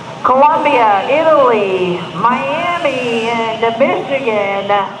 Colombia, Italy, Miami, and Michigan.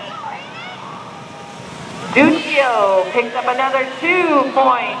 Duccio picks up another 2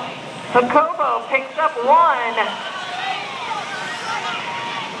 points. Jacobo picks up 1. Come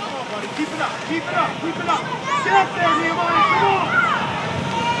on, buddy. Keep it up, keep it up, keep it up. Get up there, Nehemiah, come on.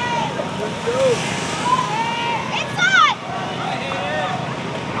 Let's go. Inside!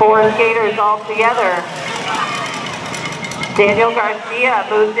 4 skaters all together. Daniel Garcia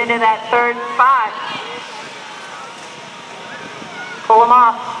moves into that 3rd spot. Pull him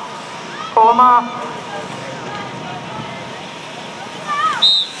off. Pull him off.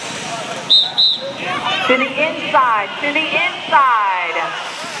 To the inside. To the inside.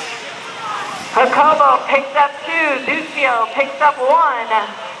 Jacobo picks up 2. Duccio picks up 1.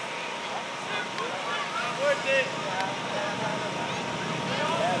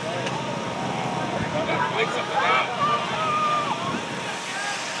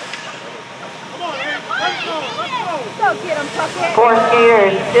 Go get him, Tucker. 4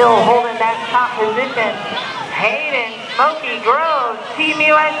 skaters still holding that top position. Hayden Smokey Groves, Team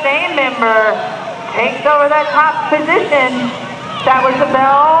USA member, takes over that top position. That was the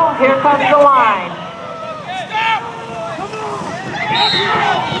bell. Here comes the line.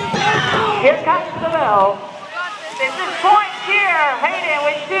 Here comes the bell. This is points here. Hayden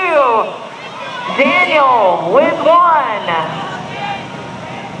with 2. Daniel with 1.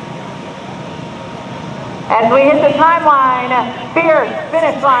 As we hit the timeline, fierce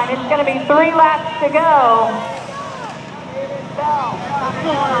finish line. It's going to be 3 laps to go.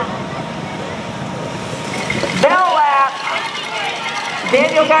 Bell lap.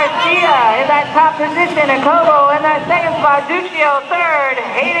 Daniel Garcia in that top position. Jacobo in that 2nd spot. Duccio 3rd.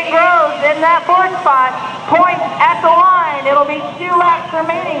 Hayden Groves in that 4th spot. Points at the line. It'll be 2 laps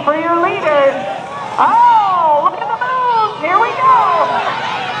remaining for your leaders. Oh, look at the moves. Here we go.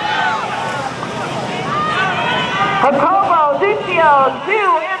 Jacobo, Duccio, 2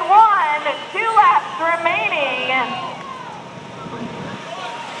 and 1, 2 laps remaining.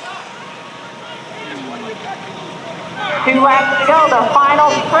 Two laps to go. The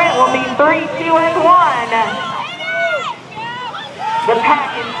final sprint will be 3, 2, and 1. The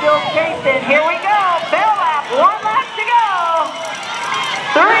pack is still chasing. Here we go. Bell lap. 1 lap to go.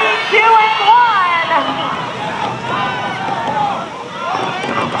 3, 2, and 1.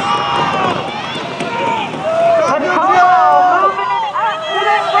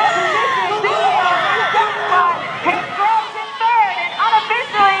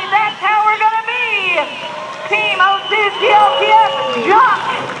 TLTF, Jock,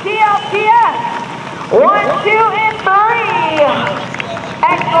 TLTF. 1, 2, and 3.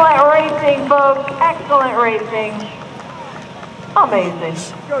 Excellent racing, folks. Excellent racing. Amazing.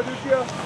 Go, Lucio.